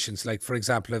occasions, like, for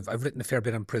example, I've written a fair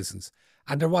bit on prisons,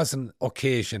 and there was an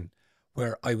occasion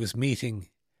where I was meeting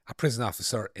a prison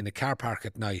officer in a car park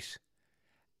at night,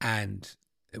 and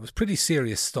it was pretty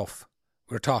serious stuff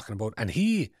we were talking about, and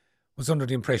he was under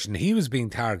the impression he was being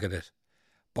targeted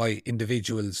by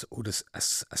individuals who had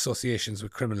associations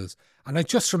with criminals. And I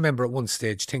just remember at one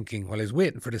stage thinking, while I was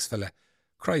waiting for this fella,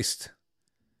 Christ,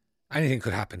 anything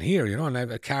could happen here, you know,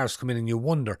 and cars come in and you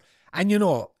wonder. And, you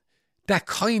know, that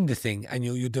kind of thing, and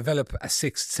you develop a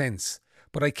sixth sense.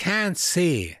 But I can't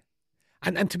say,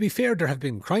 and to be fair, there have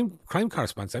been crime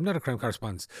correspondents, I'm not a crime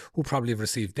correspondent, who probably have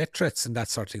received death threats and that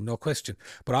sort of thing, no question.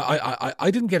 But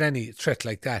I didn't get any threat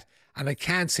like that. And I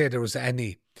can't say there was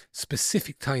any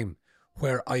specific time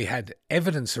where I had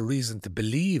evidence or reason to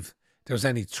believe there was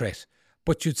any threat.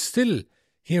 But you'd still,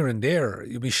 here and there,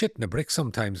 you'd be shitting a brick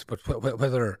sometimes, but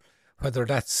whether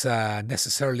that's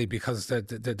necessarily because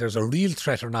there's a real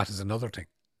threat or not is another thing.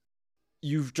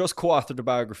 You've just co-authored a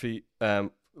biography in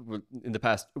the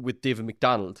past with David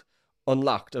MacDonald,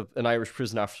 Unlocked, an Irish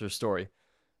prison officer's story.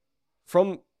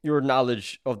 From your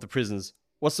knowledge of the prisons,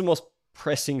 what's the most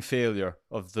pressing failure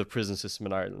of the prison system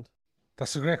in Ireland?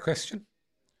 That's a great question.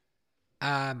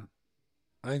 I'll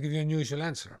give you an unusual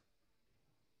answer.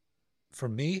 For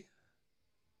me,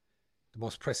 the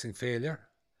most pressing failure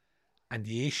and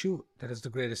the issue that has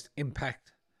the greatest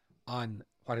impact on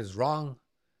what is wrong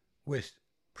with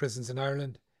prisons in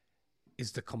Ireland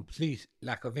is the complete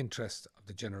lack of interest of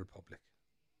the general public.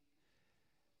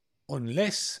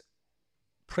 Unless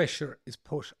pressure is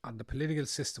put on the political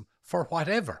system for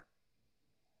whatever,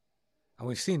 and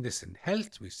we've seen this in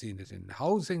health, we've seen it in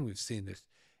housing, we've seen it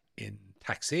in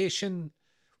taxation,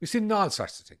 we've seen in all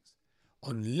sorts of things.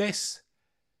 Unless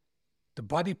the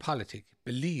body politic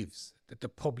believes that the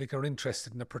public are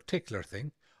interested in a particular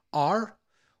thing, or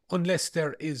unless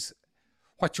there is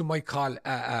what you might call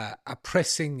a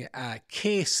pressing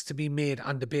case to be made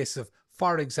on the basis of,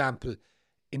 for example,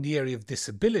 in the area of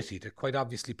disability, that quite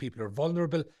obviously people are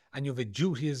vulnerable and you have a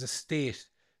duty as a state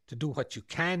to do what you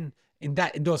can in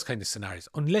those kind of scenarios.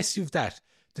 Unless you've that,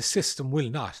 the system will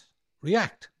not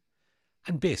react.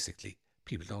 And basically,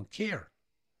 people don't care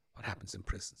what happens in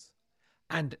prisons.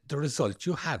 And the result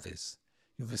you have is,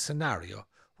 you have a scenario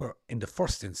where, in the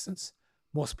first instance,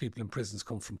 most people in prisons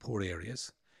come from poor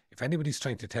areas. If anybody's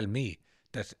trying to tell me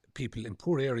that people in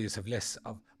poor areas have less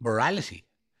of morality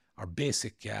or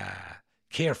basic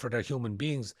care for their human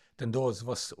beings than those of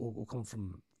us who come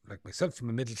from, like myself, from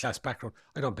a middle-class background,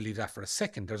 I don't believe that for a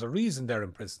second. There's a reason they're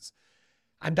in prisons.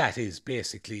 And that is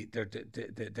basically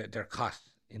they're caught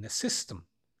in a system.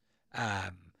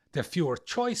 There are fewer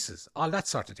choices, all that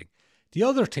sort of thing. The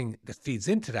other thing that feeds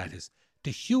into that is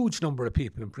the huge number of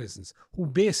people in prisons who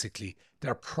basically,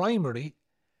 their primary,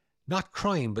 not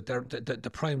crime, but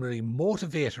the primary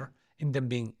motivator in them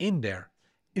being in there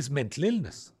is mental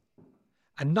illness.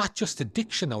 And not just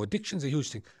addiction. Now, addiction's a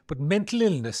huge thing, but mental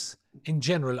illness in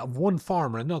general of one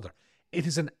form or another. It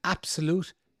is an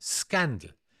absolute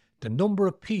scandal. The number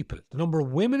of people, the number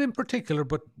of women in particular,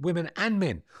 but women and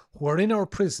men who are in our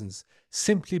prisons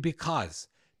simply because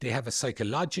they have a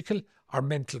psychological or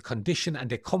mental condition and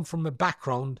they come from a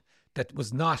background that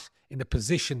was not in a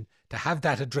position to have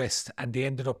that addressed, and they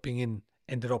ended up in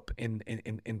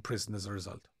prison as a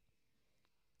result.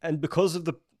 And because of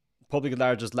the public at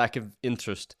large's lack of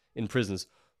interest in prisons,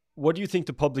 what do you think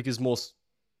the public is most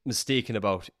mistaken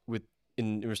about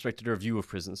in respect to their view of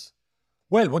prisons?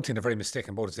 Well, one thing they're very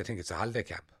mistaken about is they think it's a holiday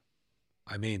camp.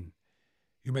 I mean,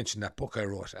 you mentioned that book I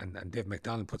wrote, and Dave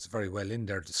MacDonald puts it very well in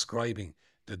there, describing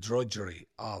the drudgery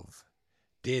of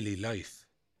daily life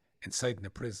inside in a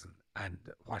prison and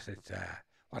what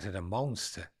it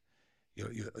amounts to.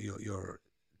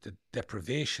 The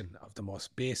deprivation of the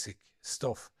most basic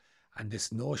stuff, and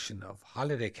this notion of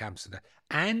holiday camps and that.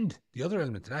 And the other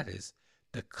element to that is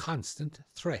the constant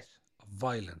threat of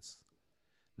violence.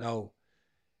 Now,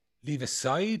 leave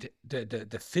aside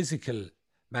the physical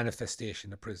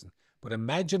manifestation of prison, but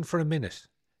imagine for a minute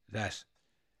that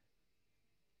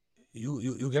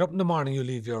you get up in the morning, you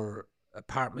leave your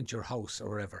apartment, your house,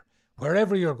 or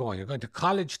wherever you're going to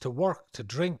college, to work, to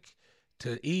drink,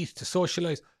 to eat, to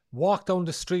socialise, walk down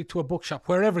the street to a bookshop,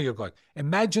 wherever you're going.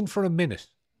 Imagine for a minute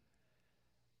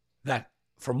that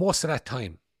for most of that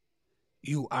time,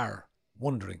 you are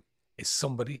wondering, is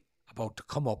somebody about to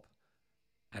come up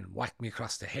and whack me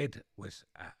across the head with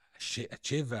a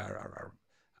chiv or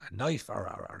a knife or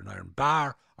an iron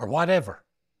bar or whatever?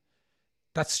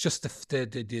 That's just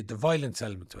the violence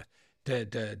element to it.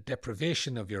 The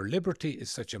deprivation of your liberty is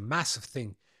such a massive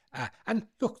thing. And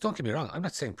look, don't get me wrong, I'm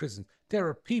not saying prison. There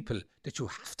are people that you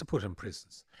have to put in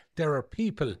prisons. There are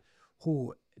people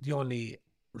who the only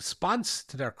response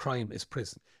to their crime is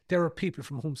prison. There are people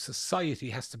from whom society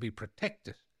has to be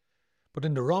protected. But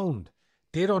in the round,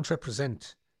 they don't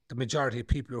represent the majority of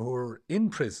people who are in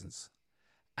prisons.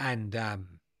 And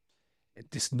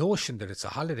this notion that it's a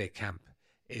holiday camp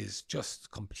is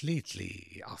just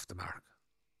completely off the mark.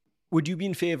 Would you be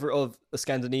in favour of a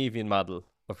Scandinavian model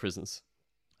of prisons?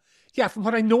 Yeah, from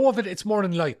what I know of it, it's more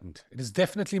enlightened. It is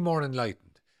definitely more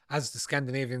enlightened, as the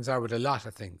Scandinavians are with a lot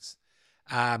of things.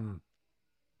 I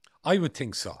would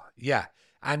think so, yeah.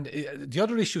 And the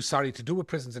other issue, to do with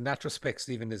prisons in that respect,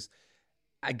 Stephen, is,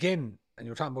 again, and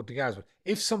you're talking about the guards, but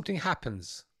if something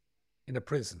happens in a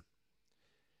prison,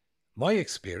 my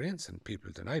experience, and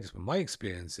people deny this, but my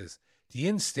experience is the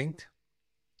instinct,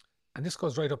 and this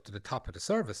goes right up to the top of the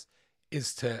service,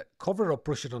 is to cover up,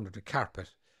 brush it under the carpet,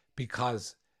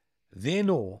 because they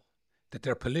know that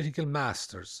their political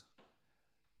masters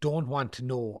don't want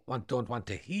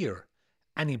to hear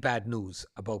any bad news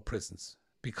about prisons,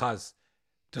 because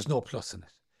there's no plus in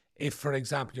it. If, for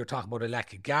example, you're talking about a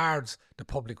lack of guards, the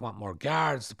public want more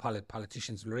guards, the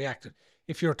politicians will react.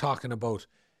 If you're talking about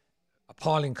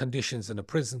appalling conditions in a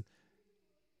prison,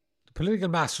 the political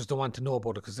masters don't want to know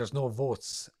about it because there's no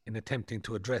votes in attempting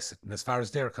to address it. And as far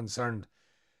as they're concerned,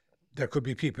 there could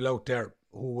be people out there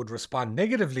who would respond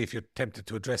negatively if you attempted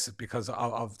to address it because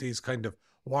of these kind of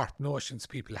warped notions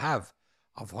people have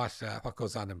of what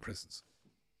goes on in prisons.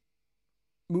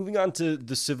 Moving on to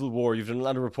the Civil War, you've done a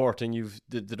lot of reporting, you've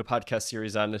did a podcast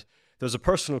series on it. There's a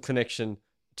personal connection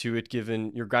to it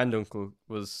given your granduncle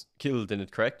was killed in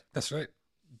it, correct? That's right.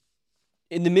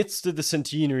 In the midst of the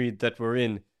centenary that we're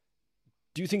in,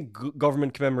 do you think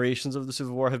government commemorations of the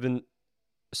Civil War have been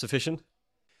sufficient?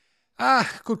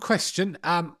 Good question.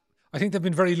 I think they've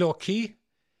been very low key.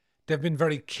 They've been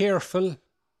very careful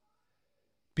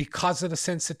because of the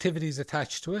sensitivities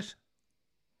attached to it.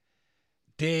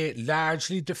 They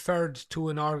largely deferred to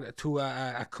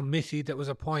a committee that was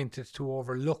appointed to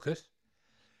overlook it.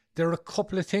 There are a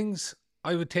couple of things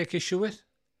I would take issue with.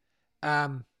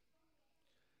 I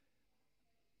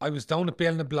was down at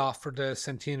Bale for the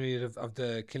centenary of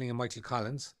the killing of Michael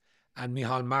Collins, and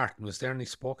Micheál Martin was there, and he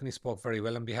spoke very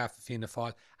well on behalf of Fianna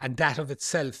Fáil, and that of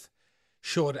itself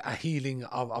showed a healing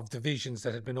of divisions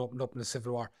that had been opened up in the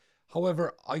Civil War.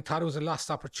 However, I thought it was a lost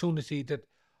opportunity that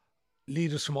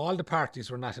leaders from all the parties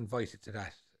were not invited to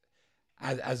that,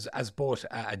 as both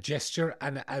a gesture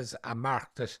and as a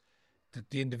mark that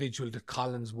the individual that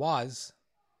Collins was,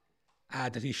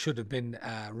 that he should have been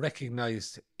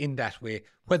recognised in that way.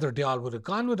 Whether they all would have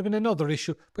gone would have been another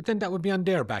issue, but then that would be on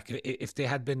their back if they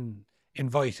had been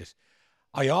invited.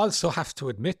 I also have to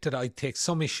admit that I take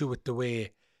some issue with the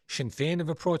way Sinn Féin have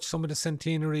approached some of the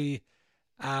centenary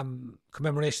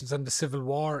commemorations on the Civil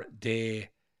War.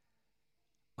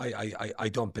 I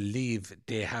don't believe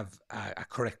they have a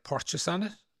correct purchase on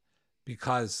it,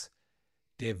 because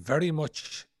they very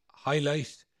much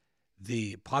highlight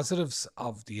the positives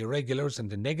of the irregulars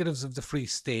and the negatives of the Free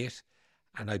State,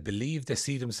 and I believe they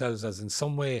see themselves as in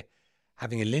some way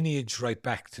having a lineage right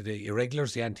back to the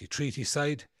irregulars, the anti-treaty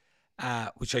side,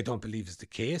 which I don't believe is the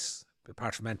case.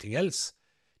 Apart from anything else,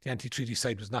 the anti-treaty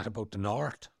side was not about the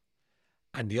North,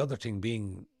 and the other thing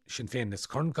being Sinn Féin, its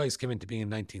current guys came into being in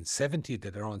 1970, they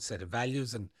had their own set of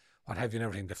values and what have you and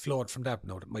everything that flowed from that.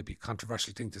 No, that might be a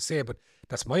controversial thing to say, but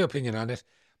that's my opinion on it.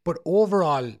 But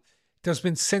overall, there's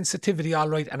been sensitivity, all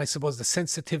right, and I suppose the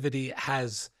sensitivity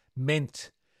has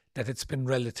meant that it's been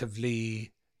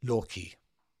relatively low-key.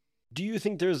 Do you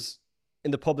think there's,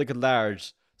 in the public at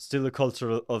large, still a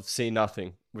culture of say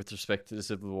nothing with respect to the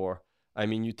Civil War? I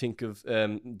mean, you think of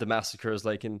the massacres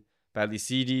like in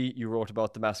Ballyseedy, you wrote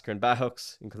about the massacre in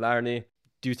Bahux, in Killarney.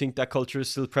 Do you think that culture is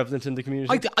still prevalent in the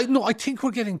community? I think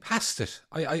we're getting past it.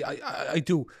 I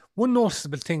do. One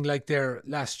noticeable thing like there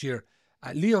last year,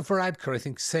 Leo Varadkar, I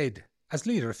think, said, as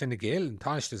leader of Fine Gael, and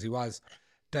tarnished as he was,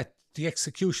 that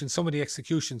some of the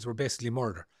executions were basically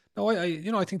murder. No,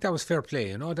 I think that was fair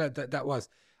play. That was,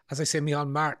 as I say, Micheál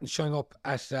Martin showing up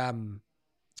at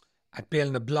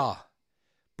Bale na Blah.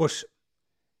 But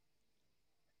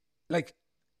like,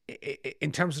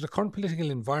 in terms of the current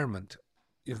political environment,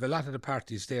 you have a lot of the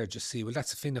parties there just see, well,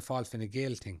 that's a Fianna Fáil, Fine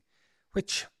Gael thing,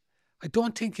 which I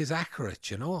don't think is accurate,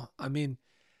 you know. I mean,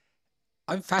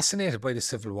 I'm fascinated by the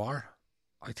Civil War.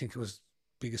 I think it was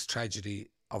the biggest tragedy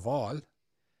of all.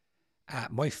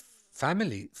 My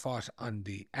family fought on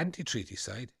the anti-treaty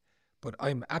side, but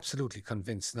I'm absolutely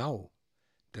convinced now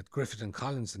that Griffith and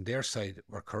Collins and their side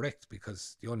were correct,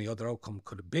 because the only other outcome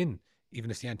could have been,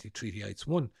 even if the anti-treatyites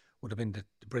won, would have been that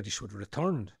the British would have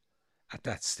returned at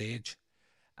that stage.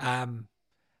 And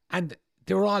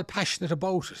they were all passionate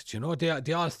about it, you know.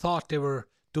 They all thought they were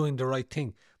doing the right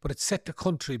thing, but it set the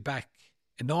country back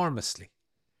enormously.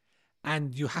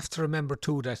 And you have to remember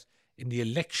too that in the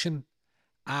election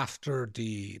after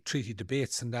the treaty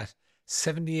debates and that,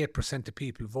 78% of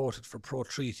people voted for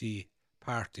pro-treaty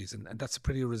parties, and that's a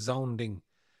pretty resounding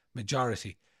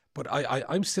majority. But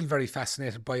I'm still very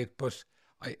fascinated by it, but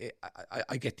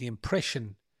I get the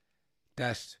impression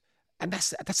that, and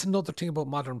that's another thing about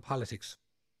modern politics.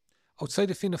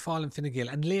 Outside of Fianna Fáil and Fine Gael,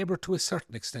 and Labour to a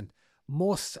certain extent,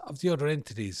 most of the other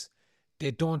entities,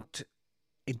 they don't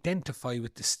identify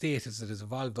with the state as it has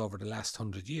evolved over the last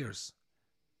 100 years.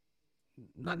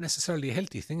 Not necessarily a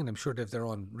healthy thing, and I'm sure they have their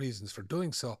own reasons for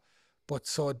doing so, but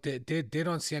so they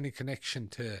don't see any connection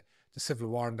to the Civil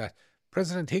War and that.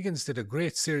 President Higgins did a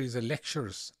great series of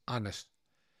lectures on it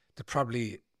that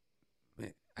probably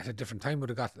at a different time would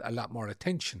have got a lot more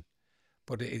attention,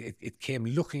 but it came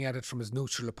looking at it from as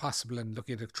neutral as possible and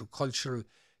looking at it through cultural,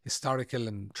 historical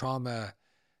and trauma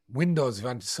windows, if you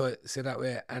want to say that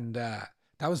way, and that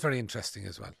was very interesting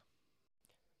as well.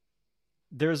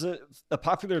 There's a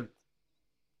popular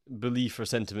belief or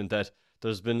sentiment that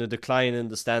there's been a decline in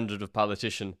the standard of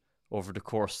politician over the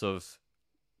course of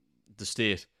the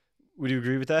state. Would you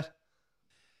agree with that?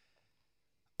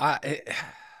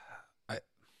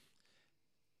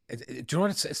 Do you know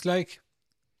what it's like?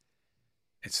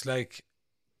 It's like,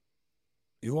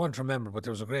 you won't remember, but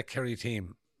there was a great Kerry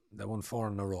team that won 4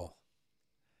 in a row.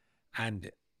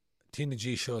 And Tina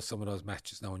G shows some of those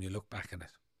matches now when you look back on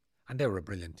it. And they were a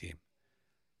brilliant team.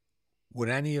 Would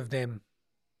any of them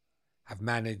have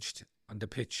managed on the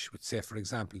pitch with, say, for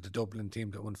example, the Dublin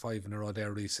team that won 5 in a row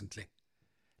there recently?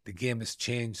 The game has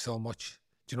changed so much.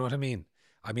 Do you know what I mean?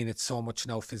 I mean, it's so much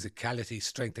now, physicality,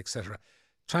 strength, etc.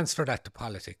 Transfer that to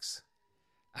politics.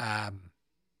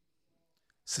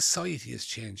 Society has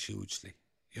changed hugely,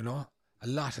 you know? A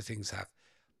lot of things have.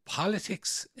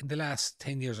 Politics in the last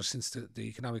 10 years or since the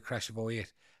economic crash of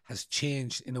 2008 has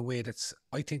changed in a way that's,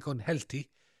 I think, unhealthy.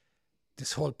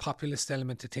 This whole populist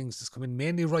element to things that's come in,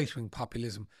 mainly right-wing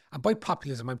populism. And by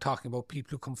populism, I'm talking about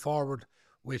people who come forward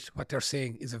with what they're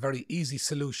saying is a very easy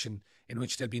solution in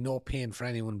which there'll be no pain for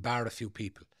anyone bar a few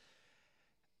people.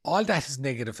 All that is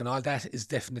negative, and all that is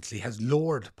definitely has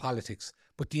lowered politics.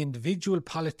 But the individual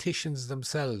politicians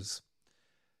themselves,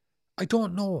 I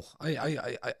don't know.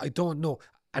 I don't know.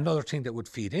 Another thing that would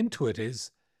feed into it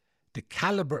is the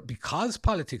caliber, because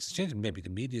politics is changing, maybe the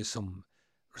media has some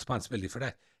responsibility for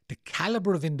that, the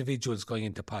caliber of individuals going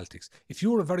into politics. If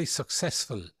you were a very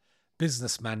successful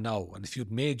businessman now, and if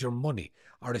you'd made your money,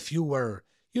 or if you were,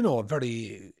 you know,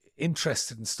 very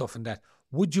interested in stuff and that,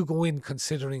 would you go in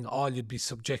considering all you'd be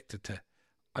subjected to?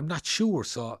 I'm not sure.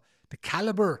 So the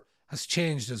caliber has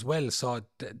changed as well. So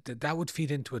that would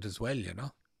feed into it as well, you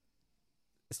know.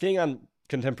 Staying on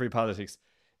contemporary politics,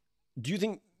 do you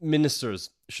think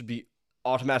ministers should be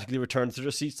automatically returned to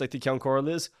their seats like the Count Corral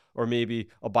is, or maybe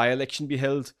a by-election be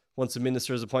held once a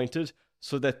minister is appointed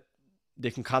so that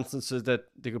they can that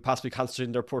they could possibly concentrate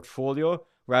on their portfolio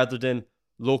rather than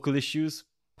local issues,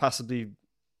 possibly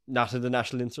not in the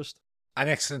national interest? An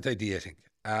excellent idea, I think.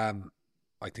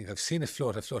 I think I've seen it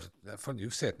float. I floated. Funny you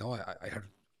said no. I heard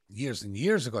years and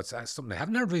years ago. It's something I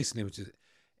haven't heard recently, which is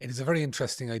it is a very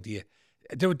interesting idea.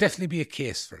 There would definitely be a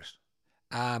case for it.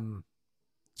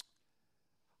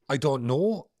 I don't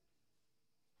know.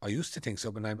 I used to think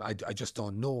so, but I just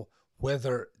don't know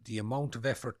whether the amount of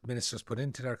effort ministers put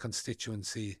into their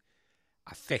constituency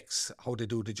affects how they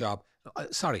do the job.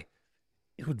 Sorry,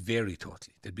 it would vary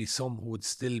totally. There'd be some who would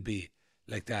still be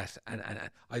like that. And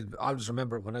I always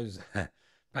remember when I was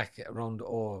back around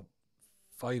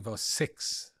 05,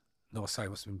 06, no, sorry, it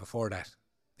must have been before that,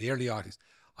 the early 80s,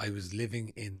 I was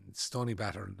living in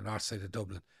Stoneybatter on the north side of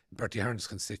Dublin, in Bertie Hearn's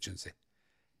constituency.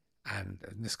 And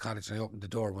in this cottage, and I opened the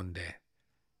door one day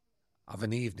of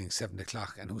an evening, 7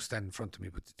 o'clock, and who's standing in front of me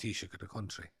with the Taoiseach of the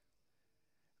country?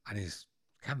 And he's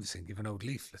canvassing, giving out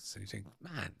leaflets. And you think,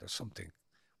 man, there's something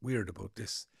weird about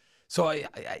this. So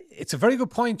it's a very good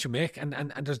point you make,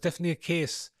 and there's definitely a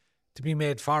case to be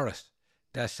made for it,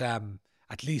 that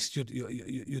at least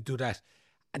you do that.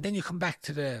 And then you come back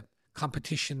to the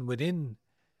competition within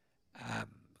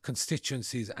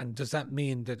constituencies, and does that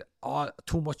mean that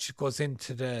too much goes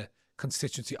into the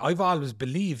constituency? I've always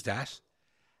believed that,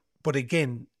 but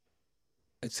again,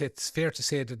 it's fair to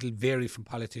say that it'll vary from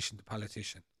politician to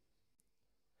politician.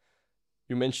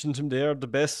 You mentioned him there, the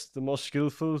best, the most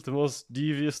skillful, the most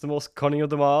devious, the most cunning of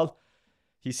them all.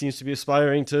 He seems to be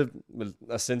aspiring to, well,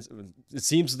 it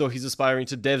seems as though he's aspiring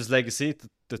to Dev's legacy,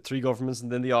 the three governments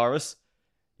and then the Áras.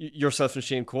 Yourself and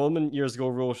Shane Coleman years ago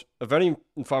wrote a very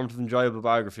informative, enjoyable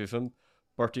biography of him,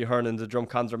 Bertie Ahern and the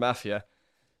Drumcondra Mafia.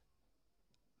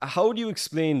 How do you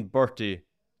explain Bertie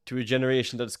to a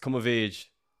generation that's come of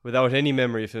age without any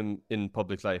memory of him in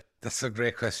public life? That's a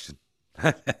great question.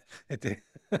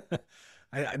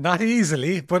 Not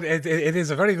easily, but it is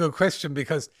a very good question,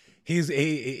 because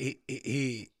he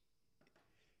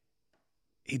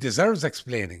deserves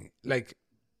explaining. Like,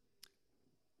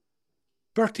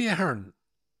 Bertie Ahern,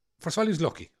 first of all, he was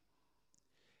lucky.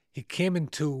 He came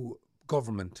into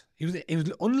government. He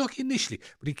was unlucky initially,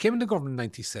 but he came into government in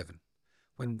 1997,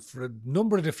 when, for a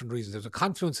number of different reasons, there was a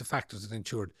confluence of factors that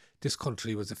ensured this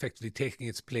country was effectively taking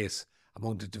its place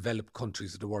among the developed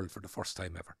countries of the world for the first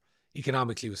time ever.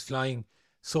 Economically, it was flying.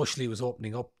 Socially, it was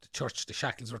opening up. The church, the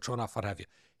shackles were thrown off, what have you.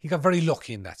 He got very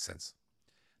lucky in that sense.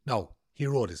 Now, he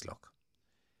rode his luck.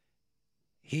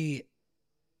 If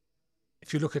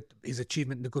you look at his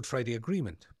achievement in the Good Friday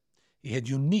Agreement, he had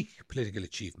unique political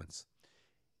achievements.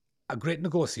 A great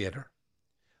negotiator,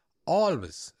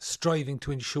 always striving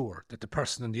to ensure that the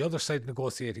person on the other side of the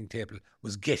negotiating table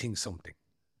was getting something.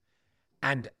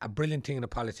 And a brilliant thing in a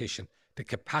politician, the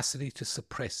capacity to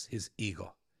suppress his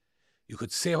ego. You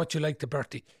could say what you like to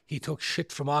Bertie. He took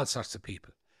shit from all sorts of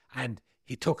people. And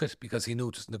he took it because he knew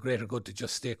it was in the greater good to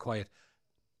just stay quiet.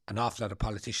 An awful lot of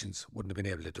politicians wouldn't have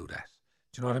been able to do that.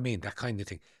 Do you know what I mean? That kind of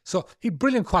thing. So he had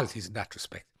brilliant qualities in that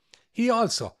respect. He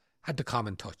also had the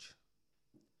common touch.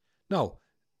 Now,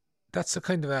 that's a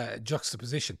kind of a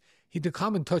juxtaposition. He had the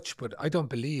common touch, but I don't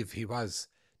believe he was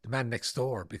the man next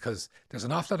door, because there's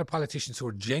an awful lot of politicians who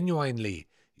are genuinely,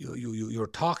 you're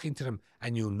talking to them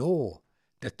and you know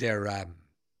that they're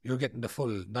you're getting the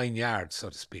full 9 yards, so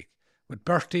to speak. With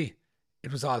Bertie,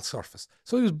 it was all surface.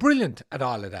 So he was brilliant at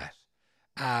all of that.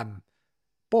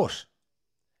 But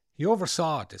he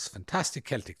oversaw this fantastic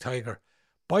Celtic Tiger.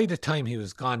 By the time he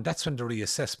was gone, that's when the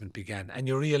reassessment began. And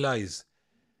you realise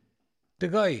the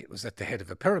guy was at the head of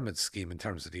a pyramid scheme in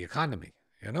terms of the economy,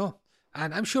 you know?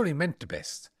 And I'm sure he meant the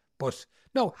best. But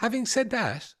no, having said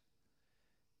that,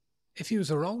 if he was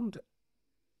around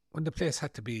when the place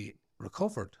had to be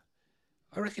recovered,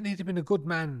 I reckon he'd have been a good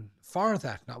man for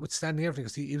that, notwithstanding everything,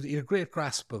 because he had a great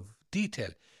grasp of detail.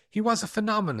 He was a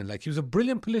phenomenon. Like, he was a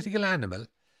brilliant political animal.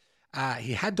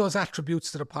 He had those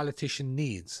attributes that a politician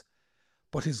needs.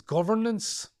 But his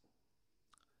governance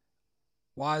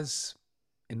was,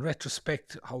 in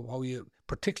retrospect, how you,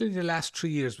 particularly the last 3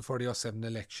 years before the 2007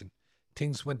 election,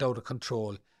 things went out of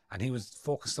control, and he was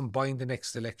focused on buying the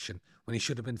next election when he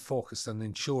should have been focused on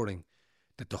ensuring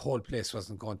that the whole place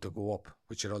wasn't going to go up,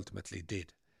 which it ultimately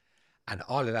did. And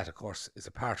all of that, of course, is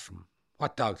apart from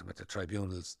what dogged him at the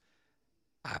tribunals.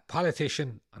 A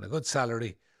politician on a good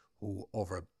salary who,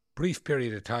 over a brief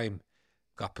period of time,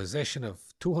 got possession of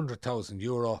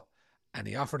 €200,000, and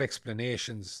he offered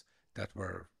explanations that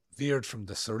were veered from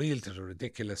the surreal to the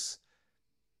ridiculous.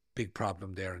 Big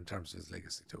problem there in terms of his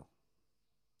legacy too.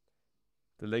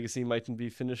 The legacy mightn't be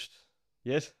finished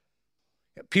yet.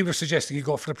 People are suggesting he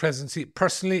go for the presidency.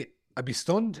 Personally, I'd be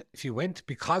stunned if he went,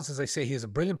 because, as I say, he has a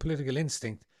brilliant political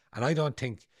instinct, and I don't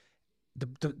think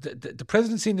the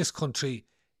presidency in this country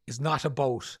is not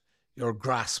about your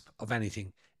grasp of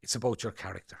anything. It's about your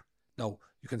character. Now,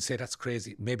 you can say that's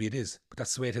crazy. Maybe it is, but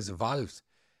that's the way it has evolved.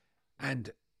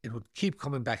 And it would keep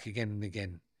coming back again and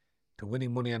again to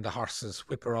winning money on the horses,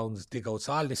 whip-arounds, dig-outs,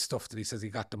 all this stuff that he says he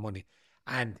got the money.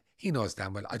 And he knows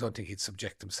damn well I don't think he'd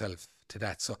subject himself to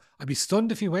that. So I'd be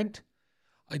stunned if he went.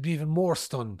 I'd be even more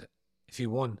stunned if he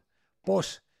won.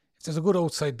 But if there's a good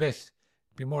outside bet,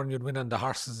 it'd be more than you'd win on the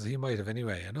horses. He might have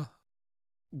anyway, you know.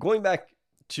 Going back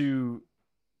to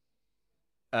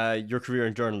your career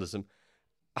in journalism,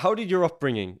 how did your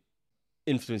upbringing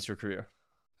influence your career?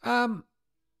 Well,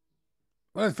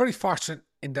 I was very fortunate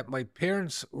in that my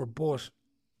parents were both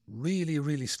really,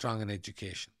 really strong in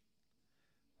education.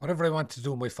 Whatever I wanted to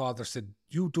do, my father said,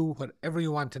 you do whatever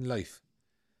you want in life.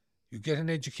 You get an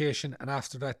education, and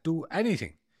after that, do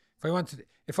anything.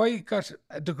 If I got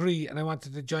a degree and I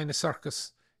wanted to join a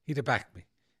circus, he'd have backed me.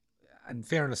 In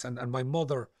fairness, and my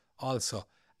mother also.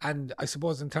 And I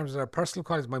suppose in terms of her personal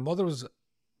qualities, my mother was,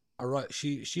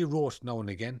 she wrote now and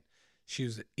again.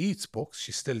 eats books.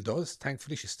 She still does.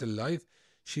 Thankfully, she's still alive.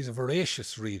 She's a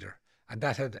voracious reader, and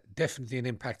that had definitely an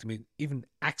impact on me. Even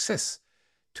access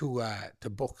to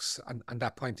books and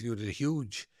that point of view had a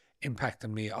huge impact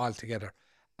on me altogether.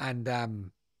 And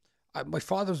my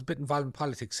father was a bit involved in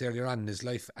politics earlier on in his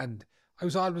life, and I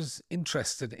was always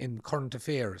interested in current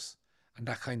affairs and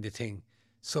that kind of thing.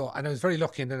 So, and I was very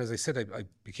lucky. And then, as I said, I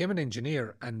became an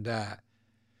engineer, and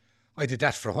I did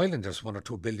that for a while. And there's one or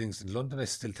two buildings in London I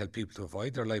still tell people to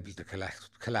avoid. They're liable to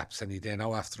collapse any day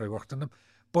now after I worked on them.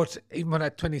 But even when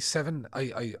at 27,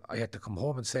 I had to come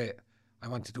home and say, I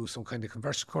want to do some kind of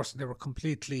conversion course, and they were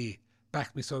completely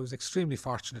backed me. So I was extremely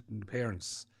fortunate in the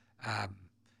parents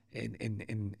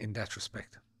in that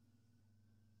respect.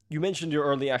 You mentioned your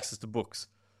early access to books.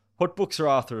 What books or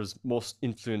authors have most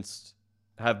influenced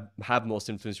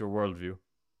your worldview?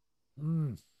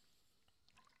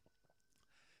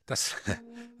 That's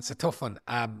a tough one.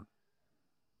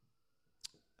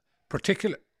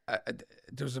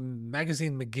 There was a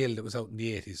magazine, McGill, that was out in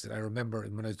the 80s that I remember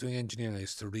when I was doing engineering, I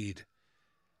used to read.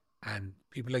 And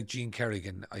people like Gene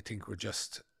Kerrigan, I think, were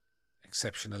just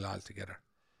exceptional altogether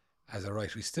as a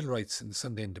writer. He still writes in the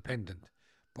Sunday Independent,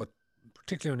 but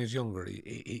particularly when he was younger,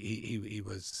 he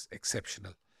was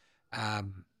exceptional.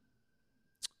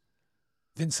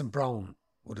 Vincent Brown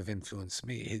would have influenced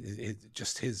me.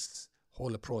 Just his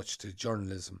whole approach to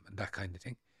journalism and that kind of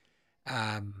thing.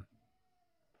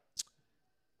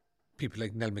 People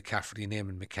like Nell McCafferty and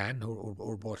Eamon McCann, who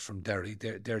are both from Derry,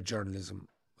 their journalism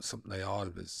was something I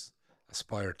always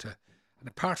aspired to. And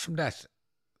apart from that,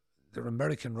 there are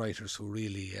American writers who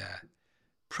really,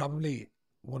 probably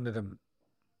one of them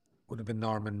would have been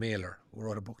Norman Mailer, who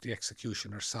wrote a book, The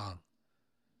Executioner's Song,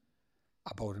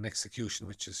 about an execution,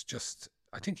 which is just,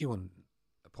 I think he won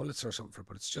a Pulitzer or something for it,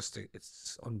 but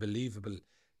it's unbelievable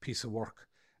piece of work.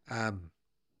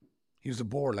 He was a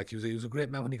bore, like he was a great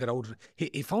man when he got out of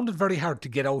it. He found it very hard to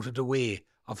get out of the way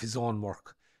of his own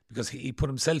work because he put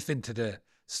himself into the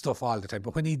stuff all the time.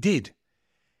 But when he did,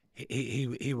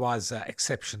 he was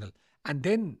exceptional. And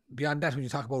then beyond that, when you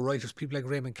talk about writers, people like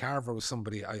Raymond Carver was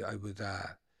somebody I would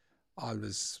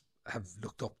always have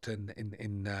looked up to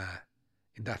in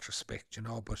that respect, you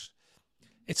know. But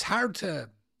it's hard to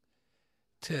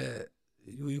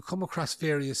you come across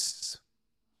various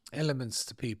elements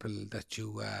to people that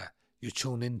you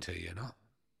tune into, you know.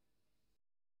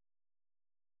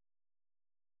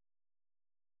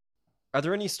 Are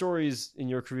there any stories in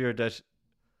your career that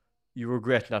you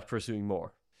regret not pursuing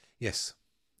more? Yes,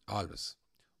 always.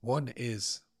 One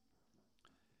is,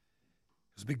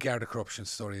 there's a big Garda corruption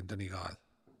story in Donegal,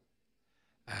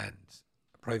 and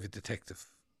a private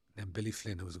detective named Billy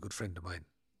Flynn, who was a good friend of mine,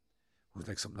 who was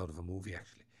like something out of a movie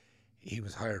actually. He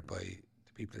was hired by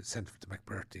the people at the Centre for the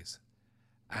McBurties.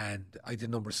 And I did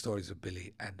a number of stories with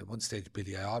Billy. And at one stage,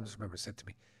 Billy, I always remember, said to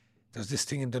me, there's this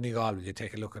thing in Donegal, will you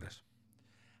take a look at it?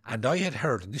 And I had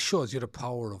heard, and this shows you the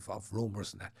power of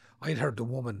rumours and that, I had heard the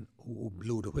woman who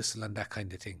blew the whistle and that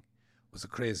kind of thing was a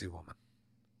crazy woman.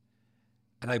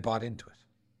 And I bought into it.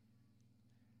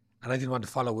 And I didn't want to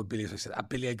follow with Billy, so I said,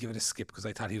 Billy, I'd give it a skip because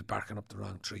I thought he was barking up the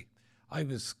wrong tree. I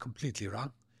was completely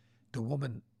wrong. The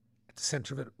woman at the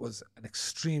centre of it was an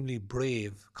extremely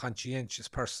brave, conscientious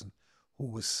person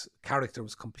whose character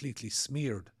was completely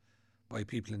smeared by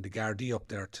people in the Gardaí up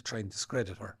there to try and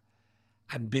discredit her.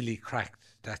 And Billy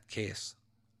cracked that case.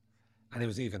 And it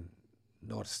was even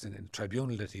noticed in the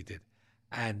tribunal that he did.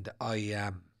 And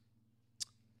I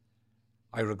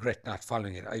regret not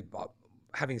following it.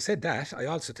 Having said that, I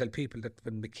also tell people that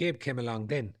when McCabe came along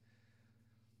then,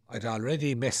 I'd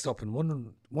already messed up in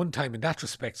one time in that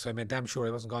respect, so I made damn sure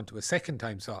I wasn't going to a second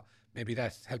time, so maybe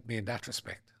that helped me in that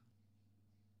respect.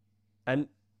 And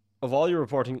of all your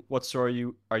reporting, what story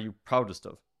are you proudest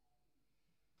of?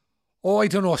 Oh, I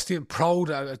don't know, Steve. Proud?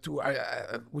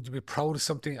 Would you be proud of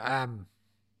something?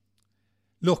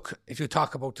 Look, if you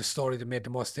talk about the story that made the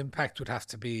most impact, it would have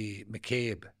to be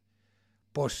McCabe.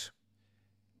 But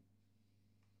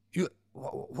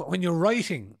when you're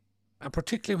writing, and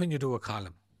particularly when you do a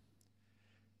column,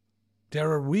 there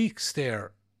are weeks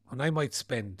there when I might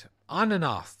spend on and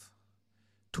off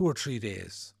 2 or 3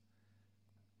 days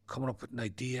coming up with an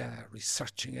idea,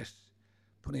 researching it,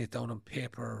 putting it down on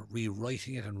paper,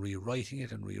 rewriting it and rewriting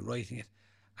it and rewriting it.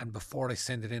 And before I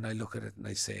send it in, I look at it and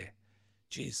I say,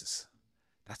 Jesus,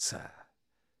 that's a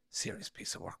serious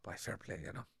piece of work by fair play,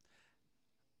 you know.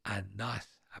 And not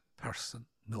a person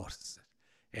notices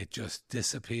it. It just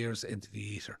disappears into the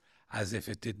ether as if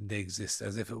it didn't exist,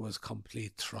 as if it was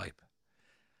complete tripe.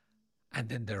 And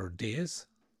then there are days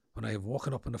when I have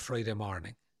woken up on a Friday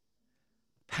morning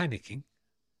panicking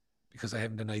because I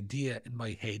have an idea in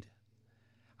my head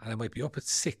and I might be up at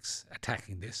 6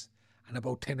 attacking this, and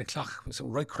about 10 o'clock, so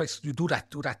right, Christ, you do that,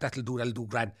 that'll do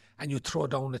grand, and you throw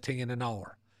down the thing in an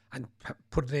hour and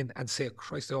put it in and say,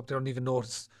 Christ, I hope they don't even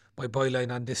notice my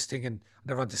byline on this thing and I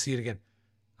never want to see it again.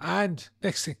 And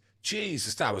next thing,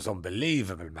 Jesus, that was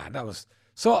unbelievable, man. That was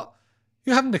so.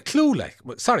 You haven't a clue, like.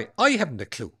 Sorry, I haven't a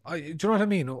clue. Do you know what I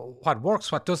mean? What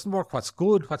works, what doesn't work, what's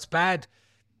good, what's bad.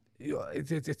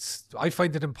 It's. I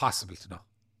find it impossible to know.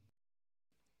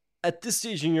 At this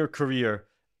stage in your career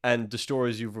and the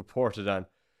stories you've reported on,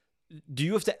 do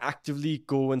you have to actively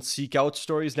go and seek out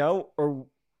stories now, or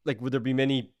like would there be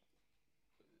many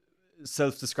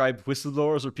self-described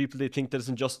whistleblowers or people they think that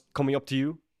isn't just coming up to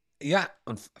you? Yeah,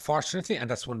 unfortunately, and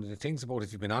that's one of the things about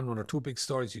if you've been on one or two big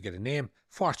stories, you get a name.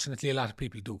 Fortunately, a lot of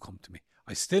people do come to me.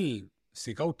 I still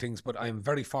seek out things, but I'm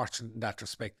very fortunate in that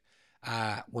respect.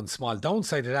 One small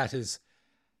downside of that is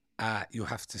you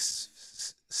have to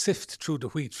sift through the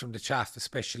wheat from the chaff,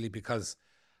 especially because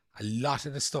a lot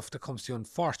of the stuff that comes to you,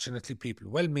 unfortunately, people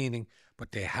well-meaning,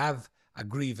 but they have a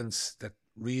grievance that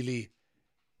really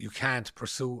you can't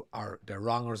pursue, or they're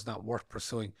wrong or it's not worth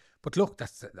pursuing. But look,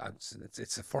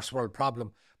 it's a first world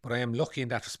problem. But I am lucky in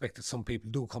that respect that some people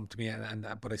do come to me,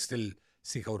 but I still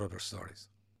seek out other stories.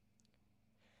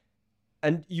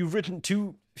 And you've written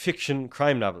 2 fiction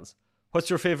crime novels. What's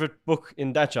your favourite book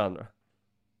in that genre?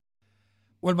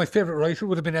 Well, my favourite writer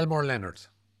would have been Elmore Leonard,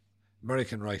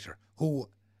 American writer,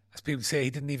 who, as people say, he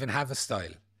didn't even have a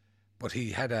style, but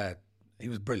he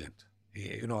was brilliant.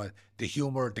 The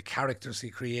humour, the characters he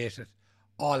created,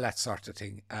 all that sort of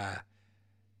thing.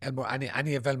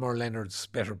 Any of Elmore Leonard's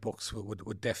better books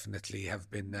would definitely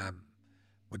have been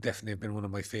one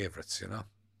of my favourites.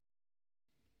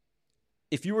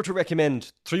 If you were to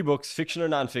recommend 3 books, fiction or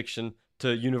non-fiction,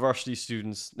 to university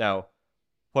students now,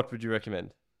 what would you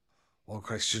recommend? Oh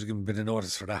Christ, should have given a bit of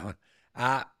notice for that one.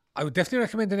 I would definitely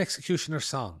recommend An Executioner's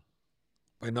Song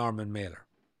by Norman Mailer.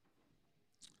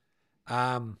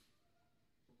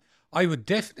 I would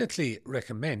definitely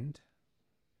recommend,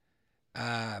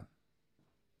 it'd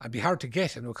be hard to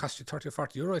get and it would cost you 30 or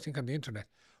 40 euro, I think, on the internet,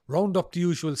 Round Up the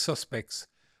Usual Suspects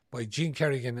by Gene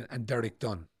Kerrigan and Derek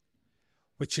Dunn,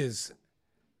 which is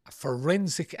a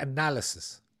forensic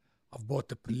analysis of both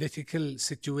the political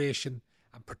situation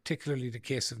and particularly the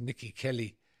case of Nicky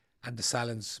Kelly and the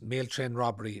Salins mail train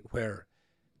robbery, where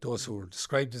those who were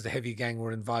described as the heavy gang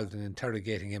were involved in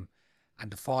interrogating him, and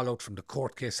the fallout from the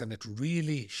court case. And it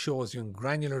really shows you in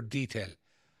granular detail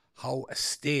how a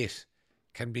state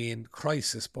can be in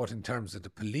crisis, both in terms of the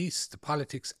police, the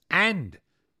politics, and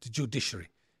the judiciary.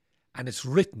 And it's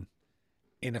written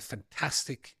in a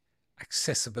fantastic,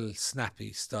 accessible,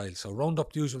 snappy style. So Round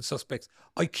Up the Usual Suspects.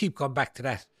 I keep going back to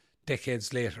that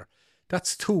decades later.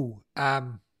 That's 2.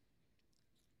 I'm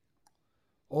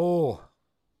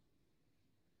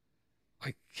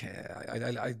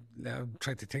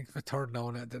trying to think of a third now.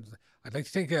 I'd like to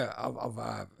think of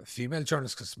a female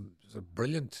journalist, because there's a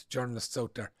brilliant journalists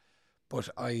out there. But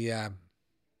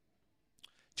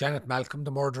Janet Malcolm,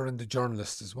 The Murderer and the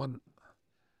Journalist, is one,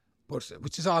 but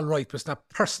which is all right, but it's not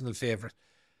personal favourite.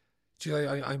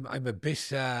 I'm a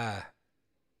bit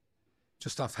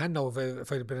just offhand now.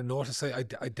 If I had a bit of notice, I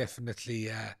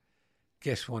definitely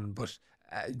get one. But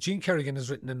Gene Kerrigan has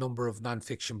written a number of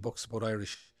non-fiction books about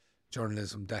Irish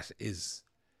journalism that is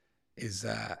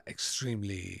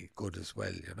extremely good as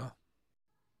well.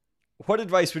 What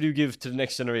advice would you give to the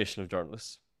next generation of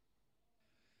journalists?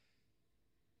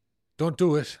 Don't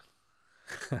do it.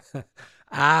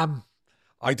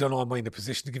 I don't know, am I in a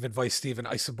position to give advice, Stephen?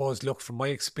 I suppose, look, from my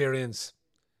experience,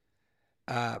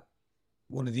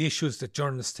 one of the issues that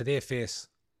journalists today face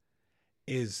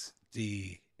is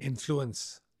the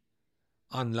influence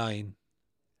online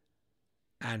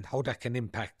and how that can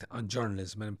impact on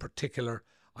journalism. And in particular,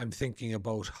 I'm thinking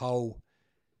about how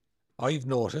I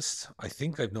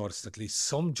think I've noticed at least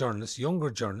some journalists, younger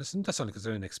journalists, and that's only because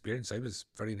they're inexperienced. I was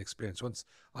very inexperienced once.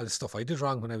 All the stuff I did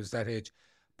wrong when I was that age.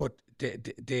 But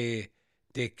they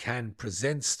can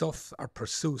present stuff or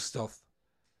pursue stuff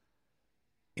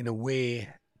in a way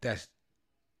that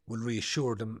will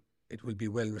reassure them it will be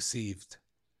well received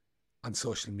on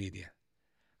social media.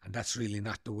 And that's really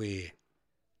not the way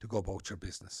to go about your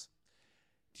business.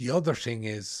 The other thing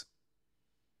is,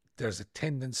 there's a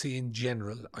tendency in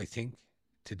general, I think,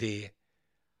 today,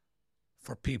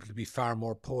 for people to be far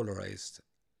more polarised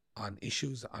on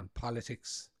issues, on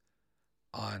politics,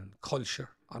 on culture,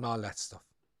 on all that stuff.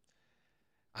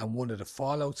 And one of the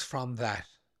fallouts from that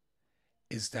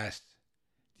is that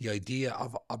the idea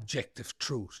of objective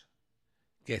truth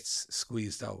gets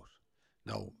squeezed out.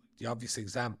 Now, the obvious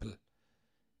example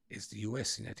is the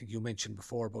US, and I think you mentioned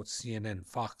before about CNN,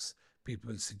 Fox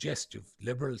People will suggest you've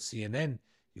liberal CNN,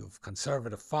 you've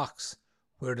conservative Fox.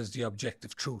 Where does the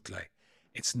objective truth lie?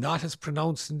 It's not as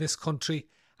pronounced in this country,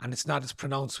 and it's not as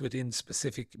pronounced within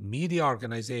specific media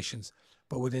organisations,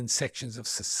 but within sections of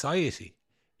society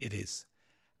it is.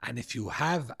 And if you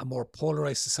have a more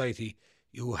polarised society,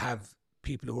 you have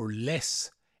people who are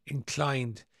less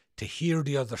inclined to hear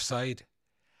the other side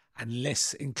and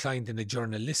less inclined in a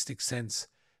journalistic sense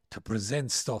to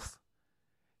present stuff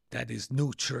that is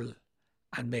neutral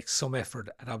and makes some effort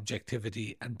at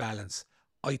objectivity and balance.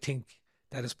 I think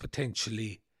that is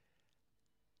potentially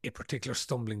a particular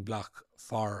stumbling block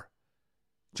for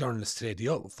journalists today.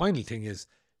 The final thing is,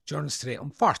 journalists today,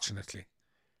 unfortunately,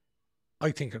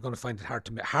 I think are going to find it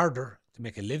harder to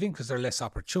make a living because there are less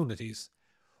opportunities,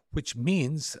 which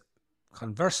means,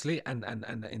 conversely, and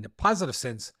in a positive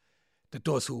sense, that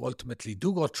those who ultimately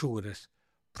do go through with it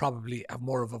probably have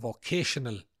more of a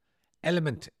vocational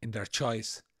element in their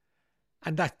choice.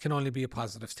 And that can only be a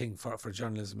positive thing for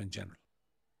journalism in general.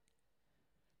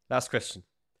 Last question.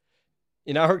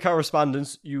 In our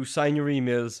correspondence, you sign your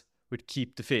emails with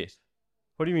 "Keep the Faith."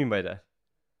 What do you mean by that?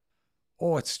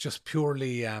 Oh, it's just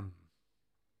purely an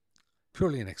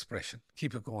expression.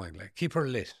 Keep it going. Like, keep her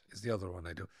lit is the other one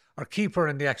I do. Or keep her,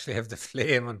 and they actually have the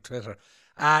flame on Twitter.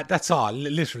 That's all,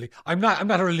 literally. I'm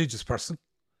not a religious person.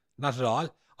 Not at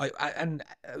all. And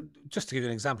just to give you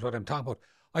an example of what I'm talking about,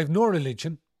 I have no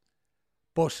religion,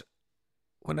 but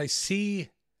when I see,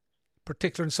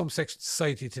 particularly in some sections of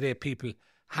society today, people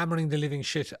hammering the living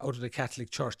shit out of the Catholic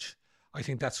Church, I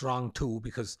think that's wrong too,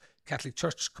 because Catholic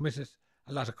Church committed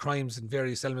a lot of crimes in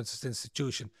various elements of the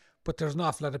institution, but there's an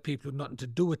awful lot of people who have nothing to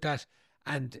do with that,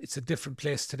 and it's a different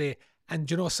place today.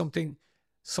 And you know something,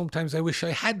 sometimes I wish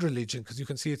I had religion, because you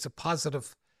can see it's a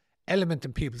positive element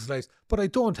in people's lives, but I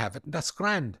don't have it, and that's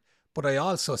grand. But I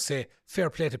also say fair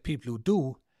play to people who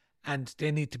do, and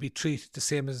they need to be treated the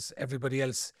same as everybody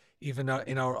else, even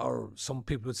in our some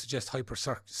people would suggest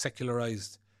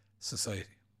hyper-secularized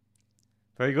society.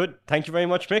 Very good. Thank you very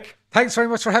much, Mick. Thanks very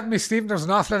much for having me, Stephen. There's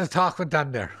an awful lot of talk with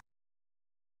Dan there.